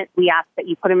environment, we ask that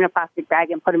you put them in a plastic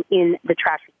bag and put them in the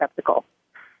trash receptacle.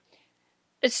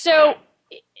 So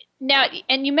now,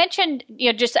 and you mentioned,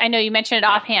 I know you mentioned it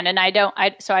offhand, and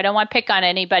so I don't want to pick on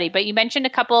anybody, but you mentioned a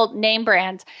couple name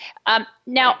brands.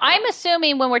 Now, I'm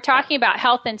assuming when we're talking about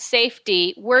health and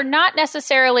safety, we're not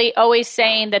necessarily always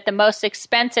saying that the most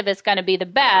expensive is going to be the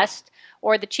best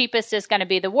or the cheapest is going to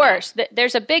be the worst.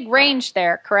 There's a big range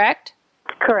there, correct?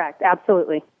 Correct,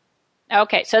 absolutely.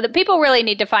 Okay, so the people really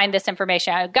need to find this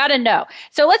information. I've got to know.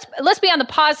 So let's be on the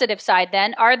positive side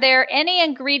then. Are there any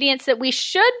ingredients that we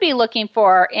should be looking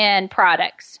for in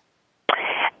products?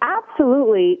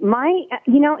 Absolutely.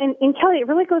 And Kelly, it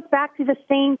really goes back to the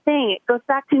same thing. It goes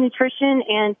back to nutrition,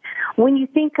 and when you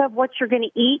think of what you're going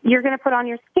to eat, you're going to put on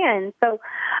your skin. So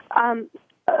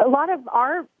a lot of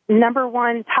our number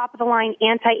one top-of-the-line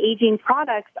anti-aging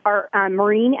products are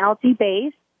marine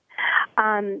algae-based.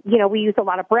 We use a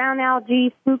lot of brown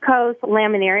algae, Fucose,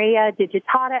 Laminaria,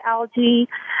 digitata algae.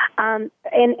 And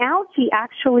algae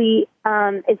actually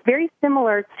is very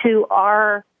similar to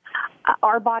our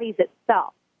bodies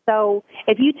itself. So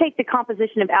if you take the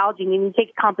composition of algae and you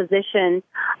take the composition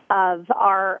of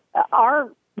our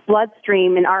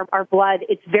bloodstream and our blood,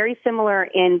 it's very similar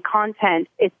in content.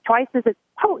 It's twice as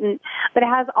potent, but it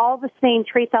has all the same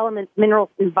trace elements, minerals,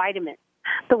 and vitamins.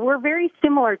 So we're very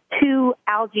similar to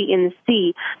algae in the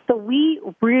sea. So we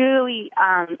really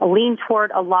lean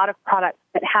toward a lot of products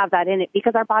that have that in it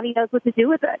because our body knows what to do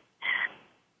with it.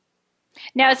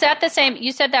 Now, is that the same?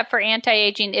 You said that for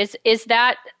anti-aging. Is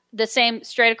that the same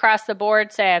straight across the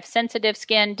board? Say I have sensitive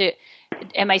skin.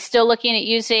 Am I still looking at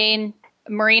using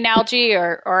marine algae,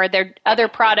 or are there other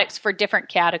products for different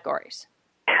categories?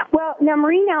 Well, now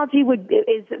marine algae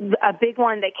is a big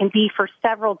one that can be for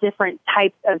several different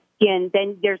types of skin.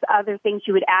 Then there's other things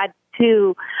you would add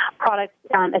to products,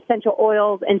 essential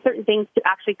oils, and certain things to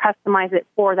actually customize it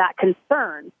for that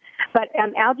concern. But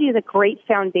algae is a great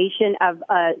foundation of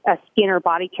a skin or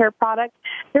body care product.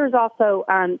 There's also,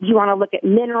 you want to look at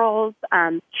minerals,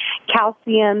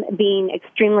 calcium being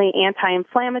extremely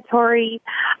anti-inflammatory,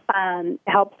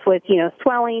 helps with,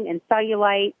 swelling and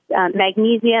cellulite.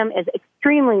 Magnesium is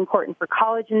extremely important for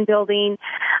collagen building.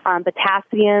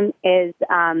 Potassium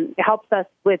helps us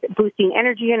with boosting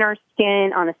energy in our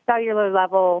skin on a cellular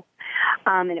level,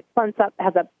 and it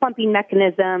has a plumping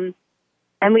mechanism.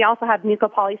 And we also have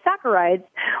mucopolysaccharides,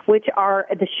 which are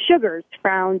the sugars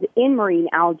found in marine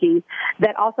algae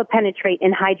that also penetrate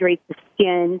and hydrate the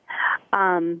skin.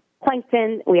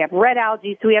 Plankton, we have red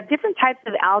algae. So we have different types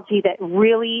of algae that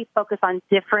really focus on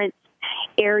different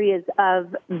areas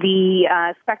of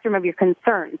the spectrum of your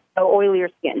concerns. So oilier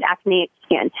skin, acneic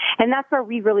skin. And that's where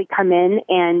we really come in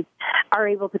and are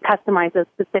able to customize those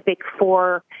specific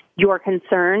for your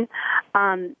concern.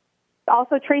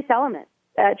 Also trace elements.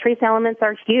 Trace elements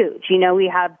are huge.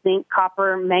 We have zinc,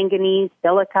 copper, manganese,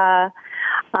 silica.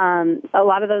 A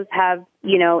lot of those have,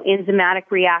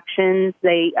 enzymatic reactions.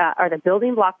 They are the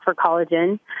building blocks for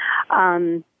collagen.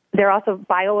 They're also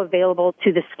bioavailable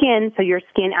to the skin, so your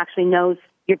skin actually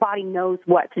your body knows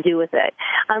what to do with it.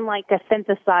 Unlike a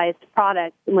synthesized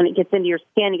product, when it gets into your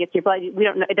skin, it gets your blood,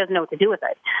 it doesn't know what to do with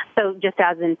it. So just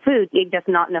as in food, it does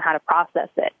not know how to process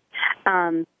it.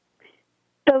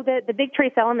 So the big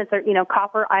trace elements are,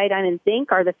 copper, iodine, and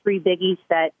zinc are the three biggies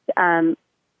that,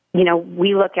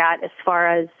 we look at as far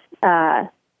as,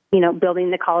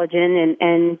 building the collagen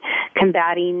and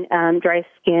combating dry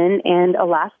skin and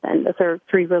elastin. Those are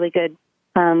three really good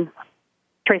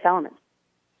trace elements.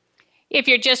 If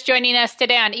you're just joining us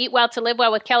today on Eat Well to Live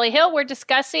Well with Kelly Hill, we're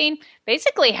discussing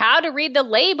basically how to read the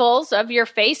labels of your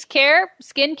face care,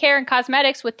 skin care, and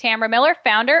cosmetics with Tamara Miller,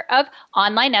 founder of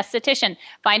Online Esthetician.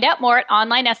 Find out more at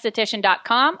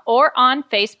onlineesthetician.com or on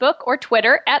Facebook or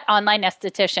Twitter at Online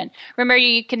Esthetician. Remember,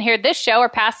 you can hear this show or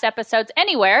past episodes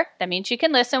anywhere. That means you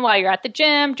can listen while you're at the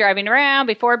gym, driving around,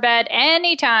 before bed,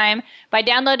 anytime by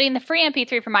downloading the free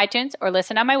MP3 from iTunes or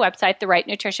listen on my website,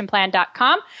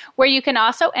 therightnutritionplan.com, where you can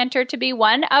also enter to be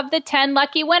one of the 10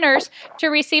 lucky winners to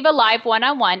receive a live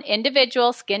one-on-one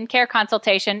individual skincare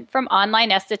consultation from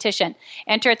Online Esthetician.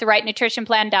 Enter at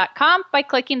therightnutritionplan.com by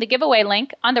clicking the giveaway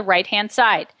link on the right-hand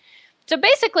side. So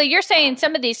basically, you're saying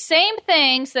some of these same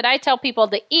things that I tell people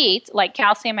to eat, like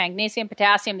calcium, magnesium,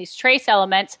 potassium, these trace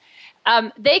elements,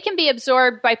 they can be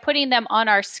absorbed by putting them on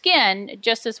our skin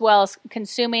just as well as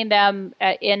consuming them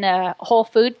in a whole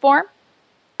food form?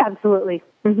 Absolutely.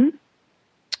 Mm-hmm.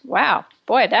 Wow.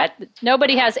 Boy,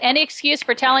 nobody has any excuse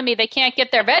for telling me they can't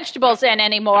get their vegetables in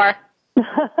anymore.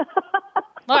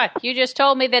 Look, you just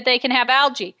told me that they can have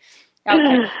algae.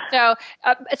 Okay.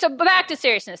 So back to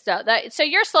seriousness, though. So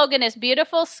your slogan is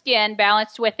beautiful skin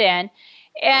balanced within.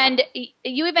 And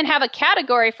you even have a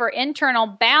category for internal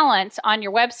balance on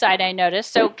your website, I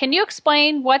noticed. So can you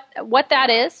explain what that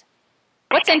is?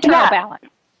 What's internal balance?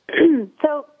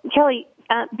 So, Kelly,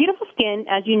 beautiful skin,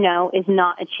 as you know, is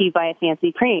not achieved by a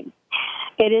fancy cream.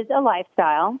 It is a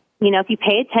lifestyle. You know, if you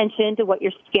pay attention to what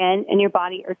your skin and your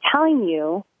body are telling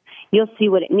you, you'll see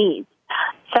what it needs.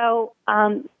 So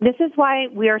this is why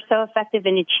we are so effective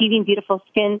in achieving beautiful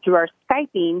skin through our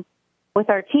Skyping with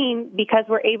our team, because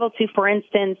we're able to, for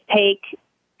instance, take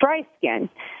dry skin.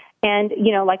 And,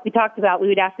 you know, like we talked about, we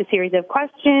would ask a series of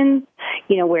questions.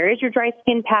 You know, where is your dry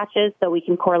skin patches? So we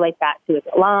can correlate that to is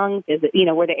it lungs? Is it, you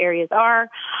know, where the areas are?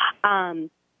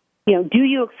 You know, do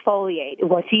you exfoliate?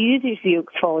 What do you use if you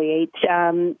exfoliate?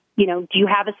 You know, do you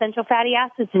have essential fatty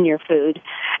acids in your food?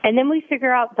 And then we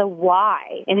figure out the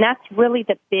why. And that's really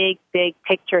the big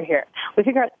picture here. We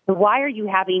figure out the why are you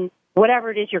having whatever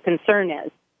it is your concern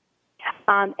is.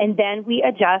 And then we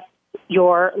adjust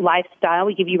your lifestyle.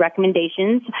 We give you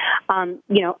recommendations,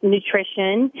 you know,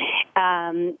 nutrition,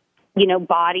 you know,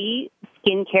 body,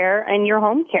 skincare, and your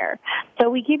home care. So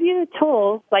we give you the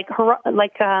tools like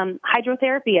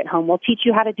hydrotherapy at home. We'll teach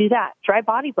you how to do that. Dry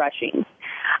body brushing.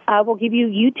 We'll give you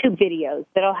YouTube videos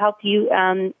that'll help you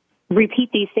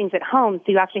repeat these things at home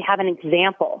so you actually have an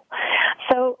example.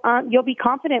 So you'll be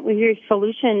confident with your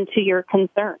solution to your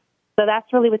concern. So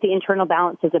that's really what the internal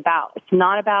balance is about. It's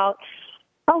not about,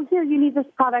 oh, here, you need this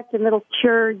product and it'll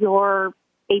cure your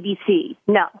ABC.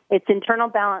 No, it's internal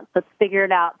balance. Let's figure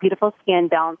it out. Beautiful skin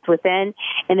balanced within,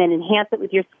 and then enhance it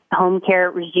with your home care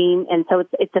regime. And so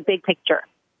it's a big picture.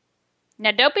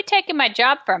 Now, don't be taking my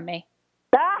job from me.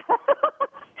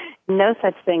 No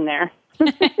such thing there.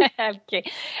 Okay.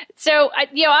 So,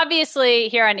 you know, obviously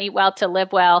here on Eat Well to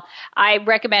Live Well, I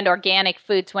recommend organic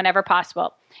foods whenever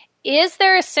possible. Is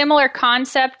there a similar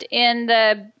concept in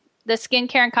the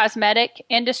skincare and cosmetic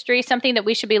industry, something that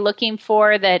we should be looking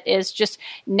for that is just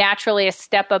naturally a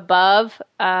step above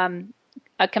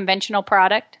a conventional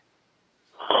product?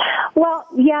 Well,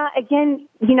 yeah, again,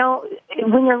 you know,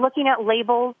 when you're looking at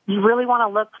labels, you really want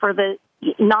to look for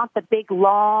not the big,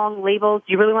 long labels.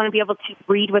 You really want to be able to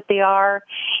read what they are.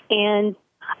 And,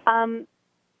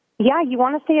 yeah, you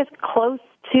want to stay as close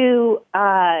to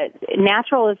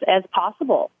natural as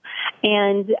possible.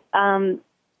 And,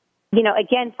 you know,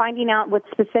 again, finding out what's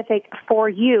specific for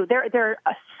you. There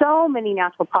are so many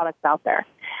natural products out there.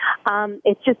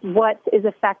 It's just what is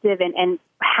effective and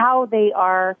how they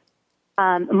are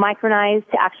micronized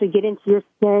to actually get into your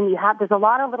skin. There's a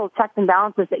lot of little checks and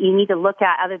balances that you need to look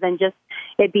at other than just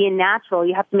it being natural.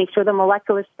 You have to make sure the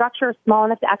molecular structure is small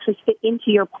enough to actually fit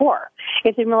into your pore.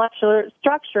 If the molecular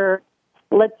structure,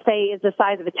 let's say, is the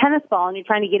size of a tennis ball and you're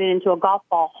trying to get it into a golf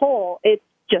ball hole, it's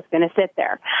just going to sit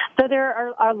there. So there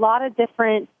are a lot of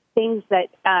different things that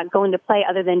go into play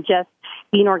other than just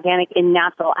being organic and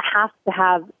natural. It has to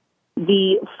have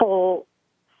the full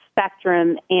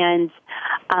spectrum and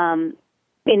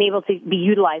being able to be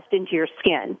utilized into your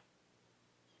skin.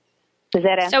 Does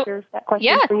that answer that question?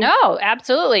 Yeah, for you? No,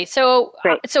 absolutely. So,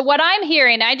 Great. So what I'm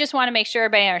hearing, I just want to make sure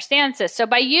everybody understands this. So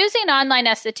by using Online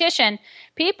Esthetician,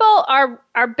 people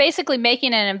are basically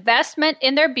making an investment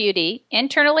in their beauty,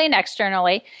 internally and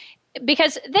externally,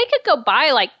 because they could go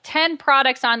buy like 10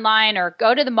 products online or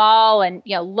go to the mall and,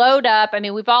 you know, load up. I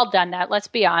mean, we've all done that. Let's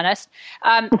be honest.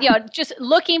 You know, just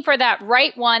looking for that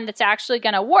right one that's actually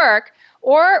going to work.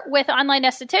 Or with Online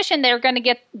Esthetician, they're going to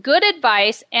get good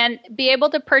advice and be able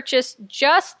to purchase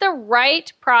just the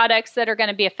right products that are going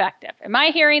to be effective. Am I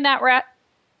hearing that right?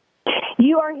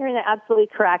 You are hearing that absolutely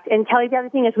correct. And Kelly, the other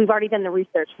thing is we've already done the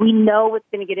research. We know what's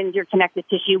going to get into your connective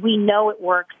tissue. We know it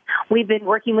works. We've been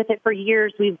working with it for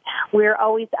years. We're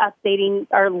always updating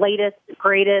our latest,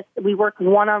 greatest. We work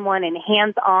one-on-one and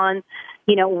hands-on,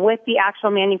 you know, with the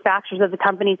actual manufacturers of the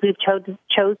companies we've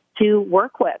chose to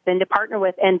work with and to partner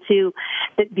with, and to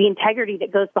the integrity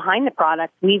that goes behind the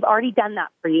product. We've already done that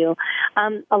for you.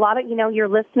 A lot of, you know, your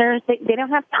listeners, they don't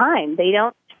have time. They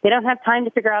don't have time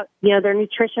to figure out, you know, their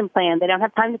nutrition plan. They don't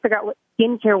have time to figure out what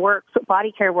skincare works, what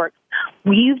body care works.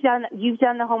 You've done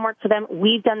the homework for them.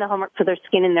 We've done the homework for their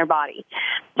skin and their body.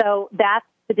 So that's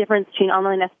the difference between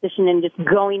Online Esthetician and just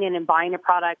going in and buying a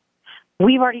product.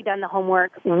 We've already done the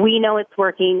homework. We know it's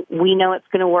working. We know it's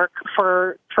going to work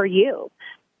for you.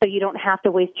 So you don't have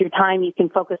to waste your time. You can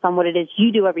focus on what it is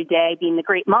you do every day, being the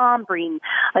great mom, being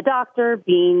a doctor,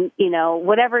 being, you know,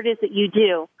 whatever it is that you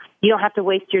do. You don't have to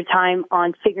waste your time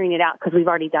on figuring it out because we've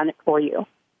already done it for you.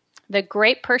 The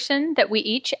great person that we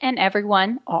each and every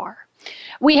one are.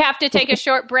 We have to take a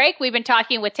short break. We've been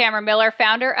talking with Tamara Miller,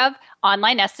 founder of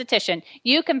Online Esthetician.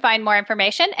 You can find more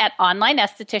information at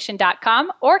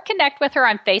onlineesthetician.com or connect with her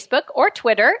on Facebook or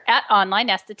Twitter at Online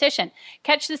Esthetician.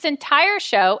 Catch this entire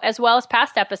show as well as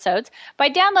past episodes by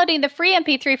downloading the free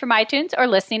MP3 from iTunes or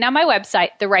listening on my website,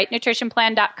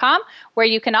 therightnutritionplan.com, where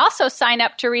you can also sign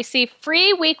up to receive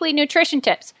free weekly nutrition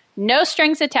tips. No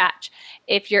strings attached.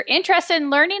 If you're interested in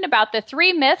learning about the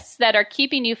 3 myths that are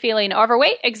keeping you feeling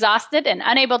overweight, exhausted, and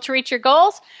unable to reach your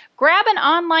goals, grab an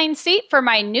online seat for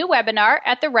my new webinar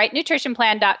at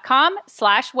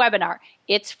therightnutritionplan.com/webinar.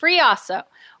 It's free also.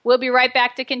 We'll be right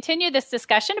back to continue this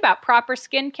discussion about proper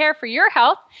skincare for your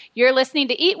health. You're listening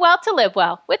to Eat Well to Live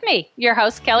Well with me, your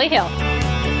host, Kelly Hill.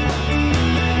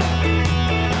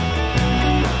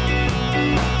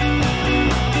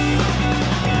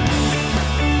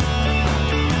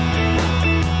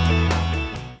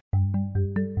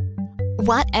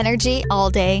 Want energy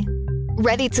all day?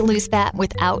 Ready to lose fat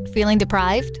without feeling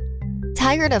deprived?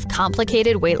 Tired of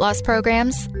complicated weight loss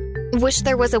programs? Wish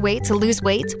there was a way to lose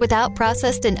weight without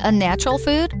processed and unnatural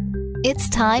food? It's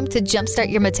time to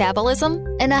jumpstart your metabolism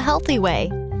in a healthy way,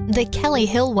 the Kelly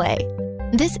Hill way.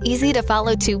 This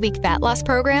easy-to-follow 2-week fat loss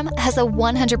program has a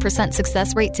 100%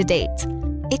 success rate to date.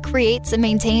 It creates and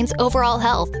maintains overall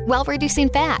health while reducing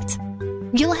fat.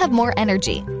 You'll have more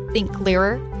energy, think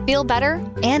clearer, feel better,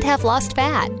 and have lost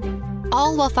fat.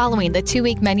 All while following the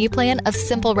 2-week menu plan of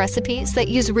simple recipes that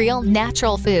use real,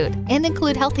 natural food and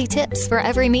include healthy tips for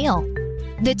every meal.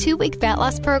 The 2-week fat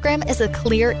loss program is a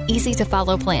clear,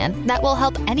 easy-to-follow plan that will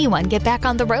help anyone get back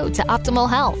on the road to optimal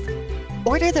health.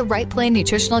 Order the Right Plan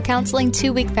Nutritional Counseling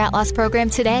 2-week fat loss program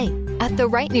today at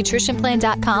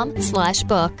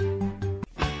therightnutritionplan.com/book.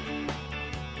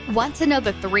 Want to know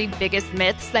the 3 biggest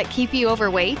myths that keep you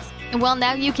overweight? Well,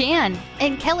 now you can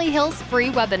in Kelly Hill's free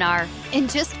webinar. In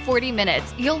just 40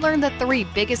 minutes, you'll learn the 3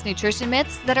 biggest nutrition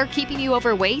myths that are keeping you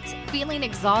overweight, feeling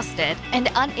exhausted, and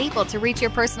unable to reach your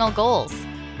personal goals.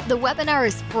 The webinar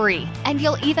is free, and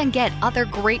you'll even get other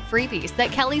great freebies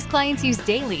that Kelly's clients use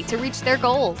daily to reach their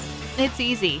goals. It's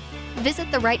easy. Visit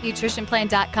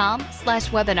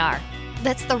therightnutritionplan.com/webinar.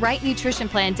 That's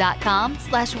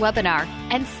therightnutritionplan.com/webinar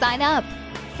and sign up.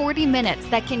 40 minutes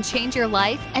that can change your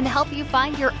life and help you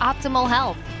find your optimal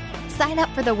health. Sign up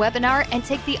for the webinar and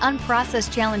take the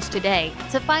Unprocessed Challenge today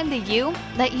to find the you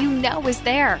that you know is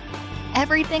there.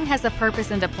 Everything has a purpose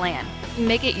and a plan.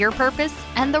 Make it your purpose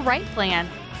and the right plan.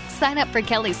 Sign up for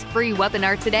Kelly's free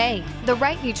webinar today.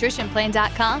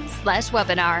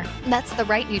 therightnutritionplan.com/webinar. That's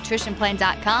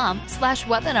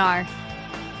therightnutritionplan.com/webinar.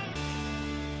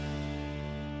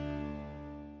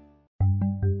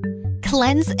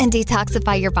 Cleanse and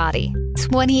detoxify your body.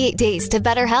 28 days to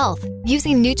better health.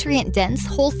 Using nutrient-dense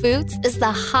whole foods is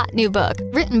the hot new book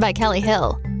written by Kelly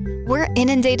Hill. We're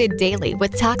inundated daily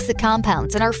with toxic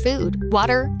compounds in our food,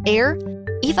 water, air,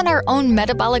 even our own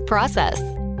metabolic process.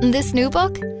 In this new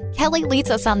book, Kelly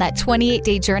leads us on that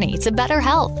 28-day journey to better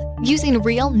health using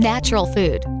real, natural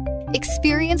food.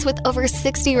 Experience with over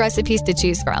 60 recipes to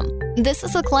choose from. This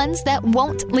is a cleanse that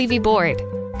won't leave you bored.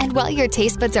 And while your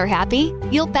taste buds are happy,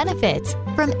 you'll benefit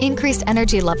from increased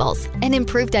energy levels, an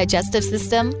improved digestive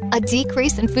system, a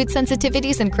decrease in food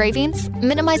sensitivities and cravings,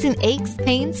 minimizing aches,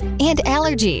 pains, and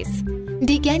allergies.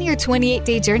 Begin your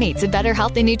 28-day journey to better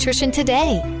health and nutrition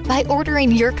today by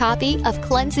ordering your copy of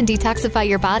Cleanse and Detoxify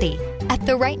Your Body at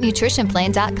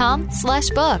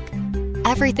therightnutritionplan.com/book.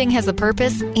 Everything has a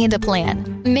purpose and a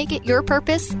plan. Make it your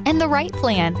purpose and the right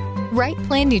plan.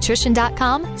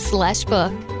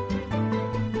 rightplannutrition.com/book.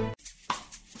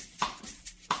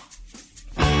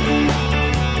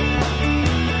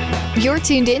 You're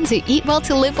tuned in to Eat Well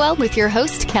to Live Well with your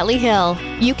host, Kelly Hill.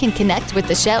 You can connect with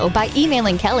the show by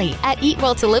emailing Kelly at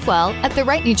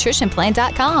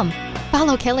eatwelltolivewell@therightnutritionplan.com.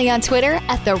 Follow Kelly on Twitter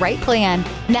at The Right Plan.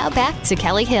 Now back to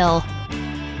Kelly Hill.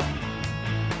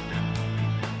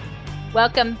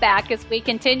 Welcome back as we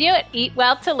continue at Eat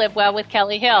Well to Live Well with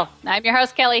Kelly Hill. I'm your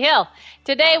host, Kelly Hill.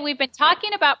 Today, we've been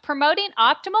talking about promoting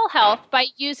optimal health by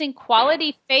using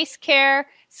quality face care,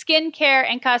 skin care,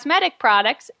 and cosmetic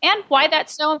products, and why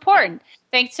that's so important,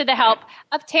 thanks to the help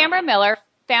of Tamara Miller,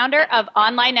 founder of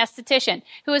Online Esthetician,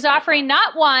 who is offering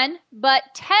not 1, but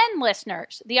 10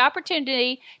 listeners the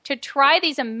opportunity to try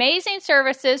these amazing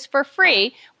services for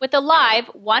free with a live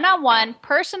one-on-one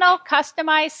personal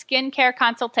customized skincare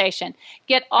consultation.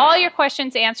 Get all your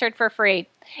questions answered for free.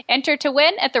 Enter to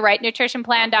win at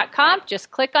therightnutritionplan.com.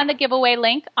 Just click on the giveaway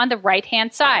link on the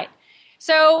right-hand side.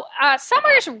 So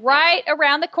summer's right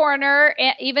around the corner,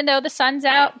 even though the sun's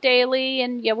out daily,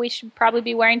 and we should probably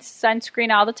be wearing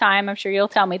sunscreen all the time. I'm sure you'll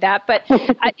tell me that. But,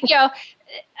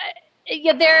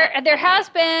 yeah, there has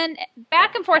been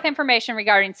back and forth information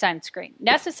regarding sunscreen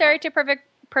necessary to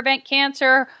prevent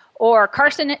cancer or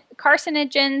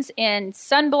carcinogens in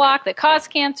sunblock that cause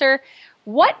cancer.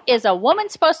 What is a woman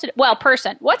supposed to do? Well,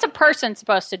 what's a person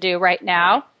supposed to do right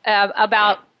now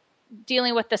about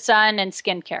dealing with the sun and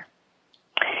skincare?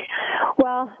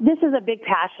 Well, this is a big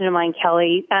passion of mine,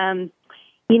 Kelly.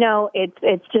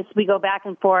 It's just we go back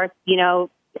and forth.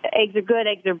 Eggs are good,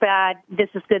 eggs are bad. This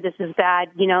is good, this is bad.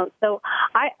 So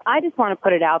I just want to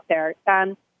put it out there.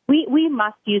 We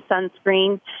must use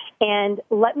sunscreen, and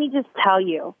let me just tell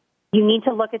you, you need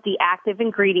to look at the active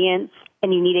ingredients,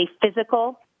 and you need a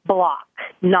physical block,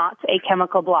 not a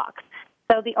chemical block.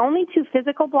 So the only two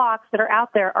physical blocks that are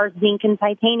out there are zinc and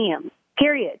titanium,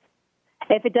 period.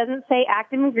 If it doesn't say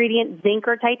active ingredient, zinc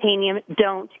or titanium,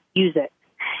 don't use it.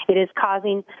 It is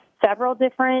causing several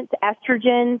different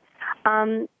estrogen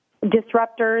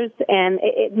disruptors, and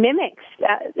it mimics.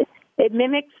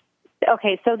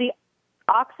 Okay, so the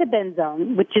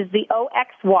oxybenzone, which is the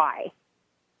OXY.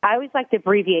 I always like to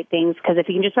abbreviate things because if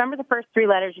you can just remember the first three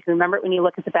letters, you can remember it when you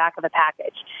look at the back of the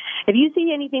package. If you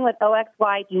see anything with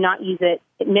OXY, do not use it.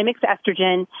 It mimics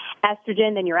estrogen.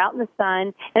 Then you're out in the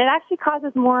sun, and it actually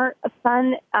causes more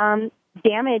sun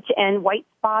damage and white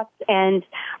spots and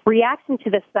reaction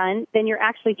to the sun than you're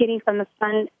actually getting from the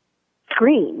sun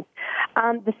screen.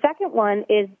 The second one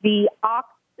is the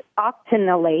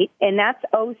octinolate, and that's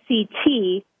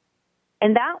OCT.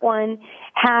 And that one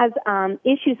has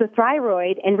issues with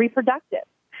thyroid and reproductive.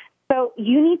 So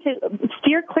you need to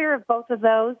steer clear of both of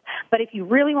those. But if you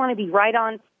really want to be right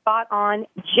on, spot on,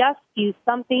 just use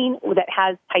something that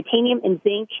has titanium and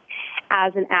zinc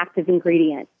as an active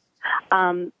ingredient.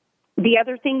 The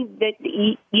other thing that,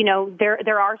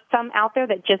 there are some out there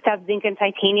that just have zinc and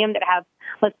titanium that have,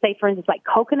 let's say, for instance, like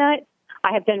coconut.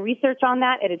 I have done research on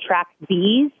that. It attracts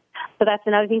bees. So that's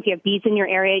another thing. If you have bees in your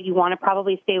area, you want to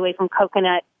probably stay away from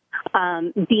coconut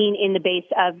being in the base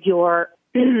of your,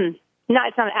 it's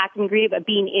not an active ingredient, but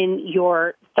being in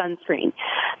your sunscreen.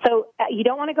 So you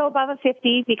don't want to go above a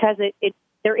 50 because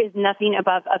there is nothing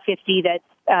above a 50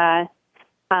 that's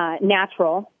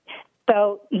natural.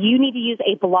 So you need to use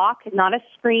a block, not a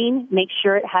screen. Make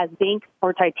sure it has zinc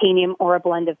or titanium or a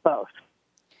blend of both.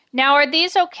 Now, are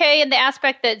these okay in the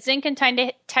aspect that zinc and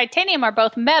titanium are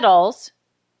both metals?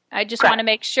 I just want to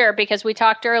make sure because we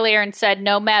talked earlier and said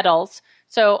no metals.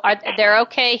 So they're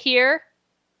okay here?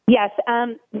 Yes.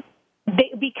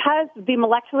 Because the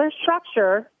molecular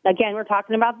structure, again, we're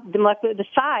talking about the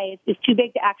size is too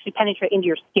big to actually penetrate into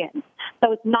your skin.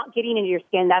 So it's not getting into your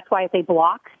skin. That's why it's a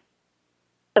block.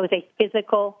 So it's a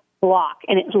physical block,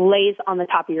 and it lays on the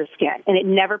top of your skin, and it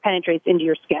never penetrates into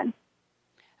your skin.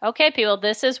 Okay, people,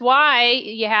 this is why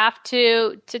you have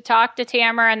to talk to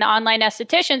Tamara and the online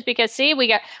estheticians because, see, we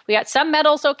got some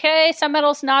metals okay, some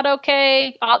metals not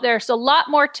okay. There's a lot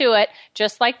more to it,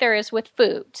 just like there is with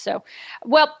food. So,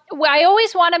 well, I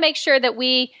always want to make sure that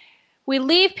we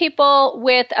leave people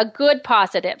with a good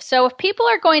positive. So if people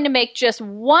are going to make just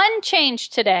one change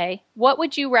today, what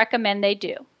would you recommend they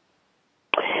do?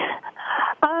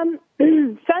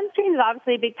 Sunscreen is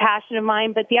obviously a big passion of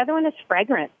mine, but the other one is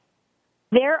fragrance.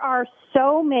 There are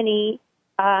so many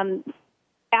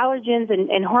allergens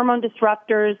and hormone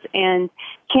disruptors and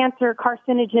cancer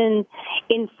carcinogens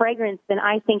in fragrance than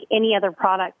I think any other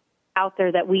product out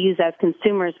there that we use as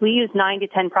consumers. We use 9 to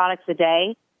 10 products a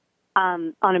day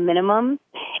on a minimum,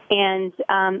 and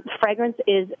fragrance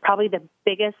is probably the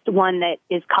biggest one that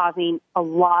is causing a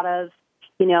lot of,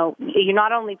 you're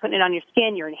not only putting it on your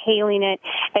skin, you're inhaling it.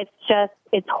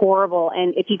 It's horrible.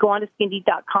 And if you go on to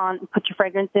SkinDeep.com and put your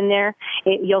fragrance in there,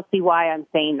 you'll see why I'm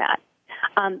saying that.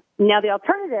 Now, the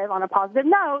alternative, on a positive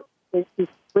note, is to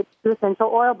switch to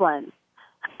essential oil blends.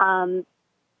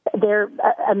 They're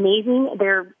amazing.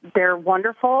 They're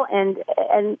wonderful. And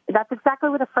that's exactly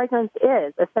what a fragrance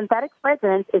is. A synthetic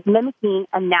fragrance is mimicking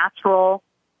a natural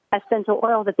essential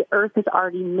oil that the earth has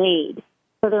already made.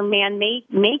 So they're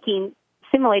making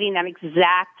simulating that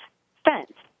exact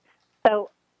scent. So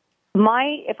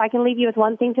if I can leave you with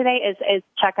one thing today is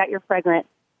check out your fragrance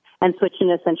and switch to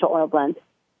an essential oil blend.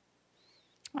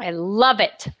 I love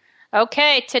it.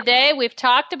 Okay, today we've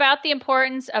talked about the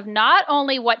importance of not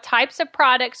only what types of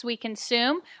products we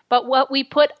consume, but what we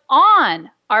put on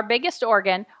our biggest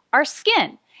organ, our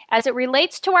skin, as it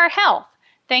relates to our health.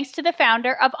 Thanks to the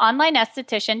founder of online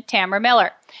esthetician Tamara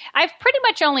Miller. I've pretty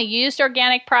much only used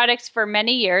organic products for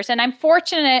many years, and I'm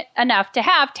fortunate enough to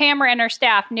have Tamara and her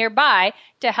staff nearby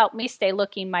to help me stay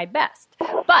looking my best.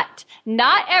 But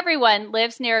not everyone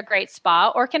lives near a great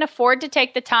spa or can afford to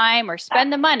take the time or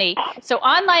spend the money, so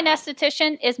Online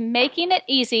Esthetician is making it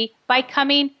easy by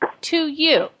coming to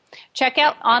you. Check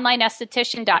out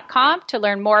onlineesthetician.com to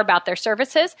learn more about their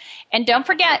services. And don't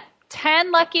forget,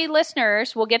 10 lucky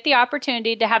listeners will get the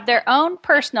opportunity to have their own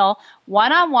personal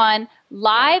one-on-one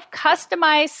live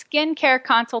customized skincare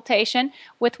consultation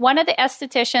with one of the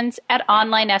estheticians at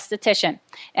Online Esthetician.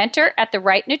 Enter at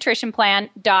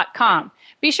therightnutritionplan.com.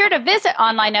 Be sure to visit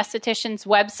Online Esthetician's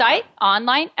website,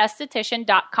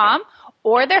 onlineesthetician.com,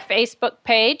 or their Facebook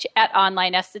page at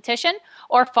Online Esthetician,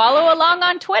 or follow along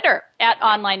on Twitter at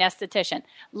Online Esthetician.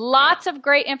 Lots of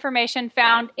great information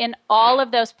found in all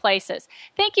of those places.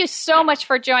 Thank you so much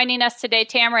for joining us today,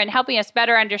 Tamara, and helping us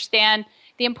better understand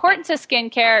the importance of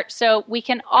skincare so we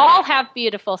can all have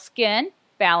beautiful skin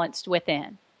balanced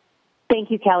within. Thank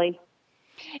you, Kelly.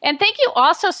 And thank you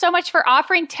also so much for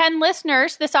offering 10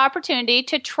 listeners this opportunity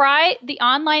to try the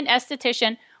Online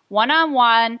Esthetician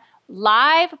one-on-one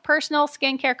live personal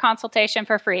skincare consultation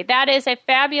for free. That is a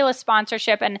fabulous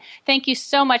sponsorship, and thank you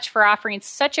so much for offering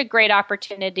such a great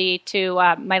opportunity to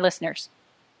my listeners.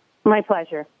 My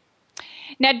pleasure.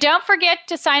 Now, don't forget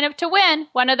to sign up to win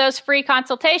one of those free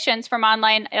consultations from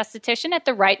Online Esthetician at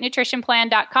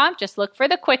therightnutritionplan.com. Just look for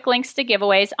the quick links to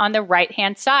giveaways on the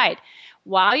right-hand side.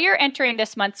 While you're entering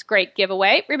this month's great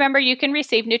giveaway, remember you can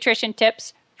receive nutrition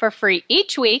tips for free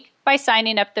each week by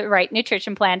signing up at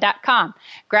therightnutritionplan.com.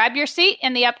 Grab your seat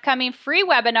in the upcoming free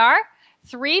webinar,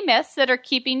 3 Myths That Are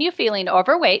Keeping You Feeling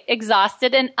Overweight,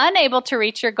 Exhausted, and Unable to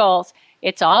Reach Your Goals.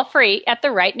 It's all free at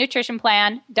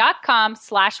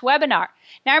therightnutritionplan.com/webinar.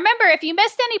 Now remember, if you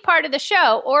missed any part of the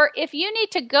show, or if you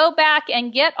need to go back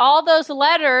and get all those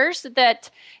letters that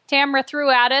Tamara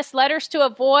threw at us, letters to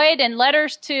avoid and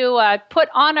letters to put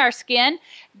on our skin,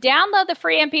 download the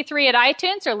free MP3 at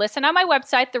iTunes or listen on my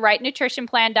website,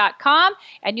 therightnutritionplan.com,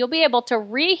 and you'll be able to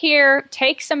rehear,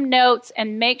 take some notes,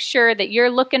 and make sure that you're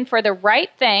looking for the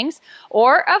right things.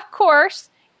 Or, of course,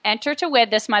 enter to win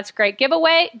this month's great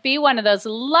giveaway. Be one of those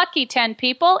lucky 10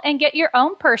 people and get your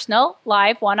own personal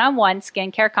live one-on-one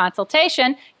skincare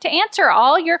consultation to answer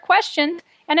all your questions,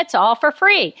 and it's all for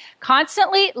free.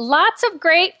 Constantly, lots of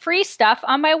great free stuff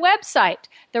on my website,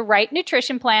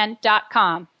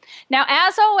 therightnutritionplan.com. Now,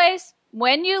 as always,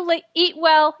 when you eat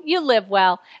well, you live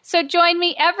well. So join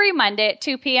me every Monday at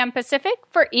 2 p.m. Pacific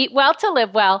for Eat Well to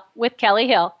Live Well with Kelly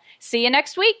Hill. See you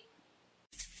next week.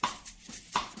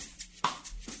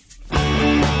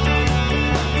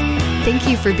 Thank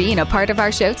you for being a part of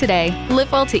our show today.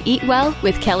 Live Well to Eat Well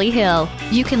with Kelly Hill.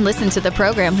 You can listen to the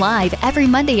program live every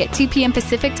Monday at 2 p.m.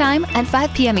 Pacific Time and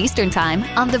 5 p.m. Eastern Time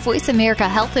on the Voice America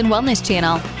Health and Wellness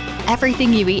channel.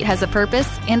 Everything you eat has a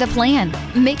purpose and a plan.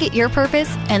 Make it your purpose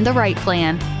and the right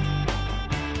plan.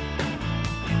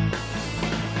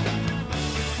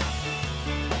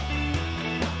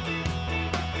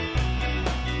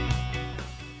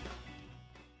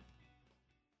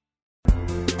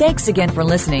 Thanks again for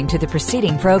listening to the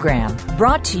preceding program,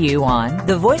 brought to you on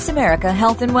the Voice America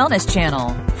Health and Wellness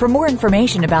channel. For more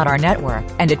information about our network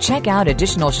and to check out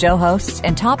additional show hosts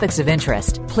and topics of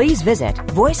interest, please visit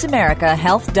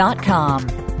voiceamericahealth.com.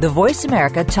 The Voice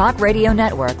America Talk Radio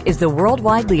Network is the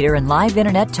worldwide leader in live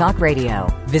Internet talk radio.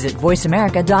 Visit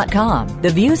voiceamerica.com.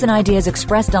 The views and ideas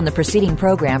expressed on the preceding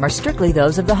program are strictly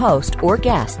those of the host or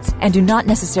guests and do not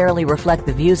necessarily reflect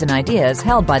the views and ideas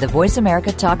held by the Voice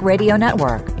America Talk Radio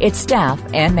Network, its staff,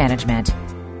 and management.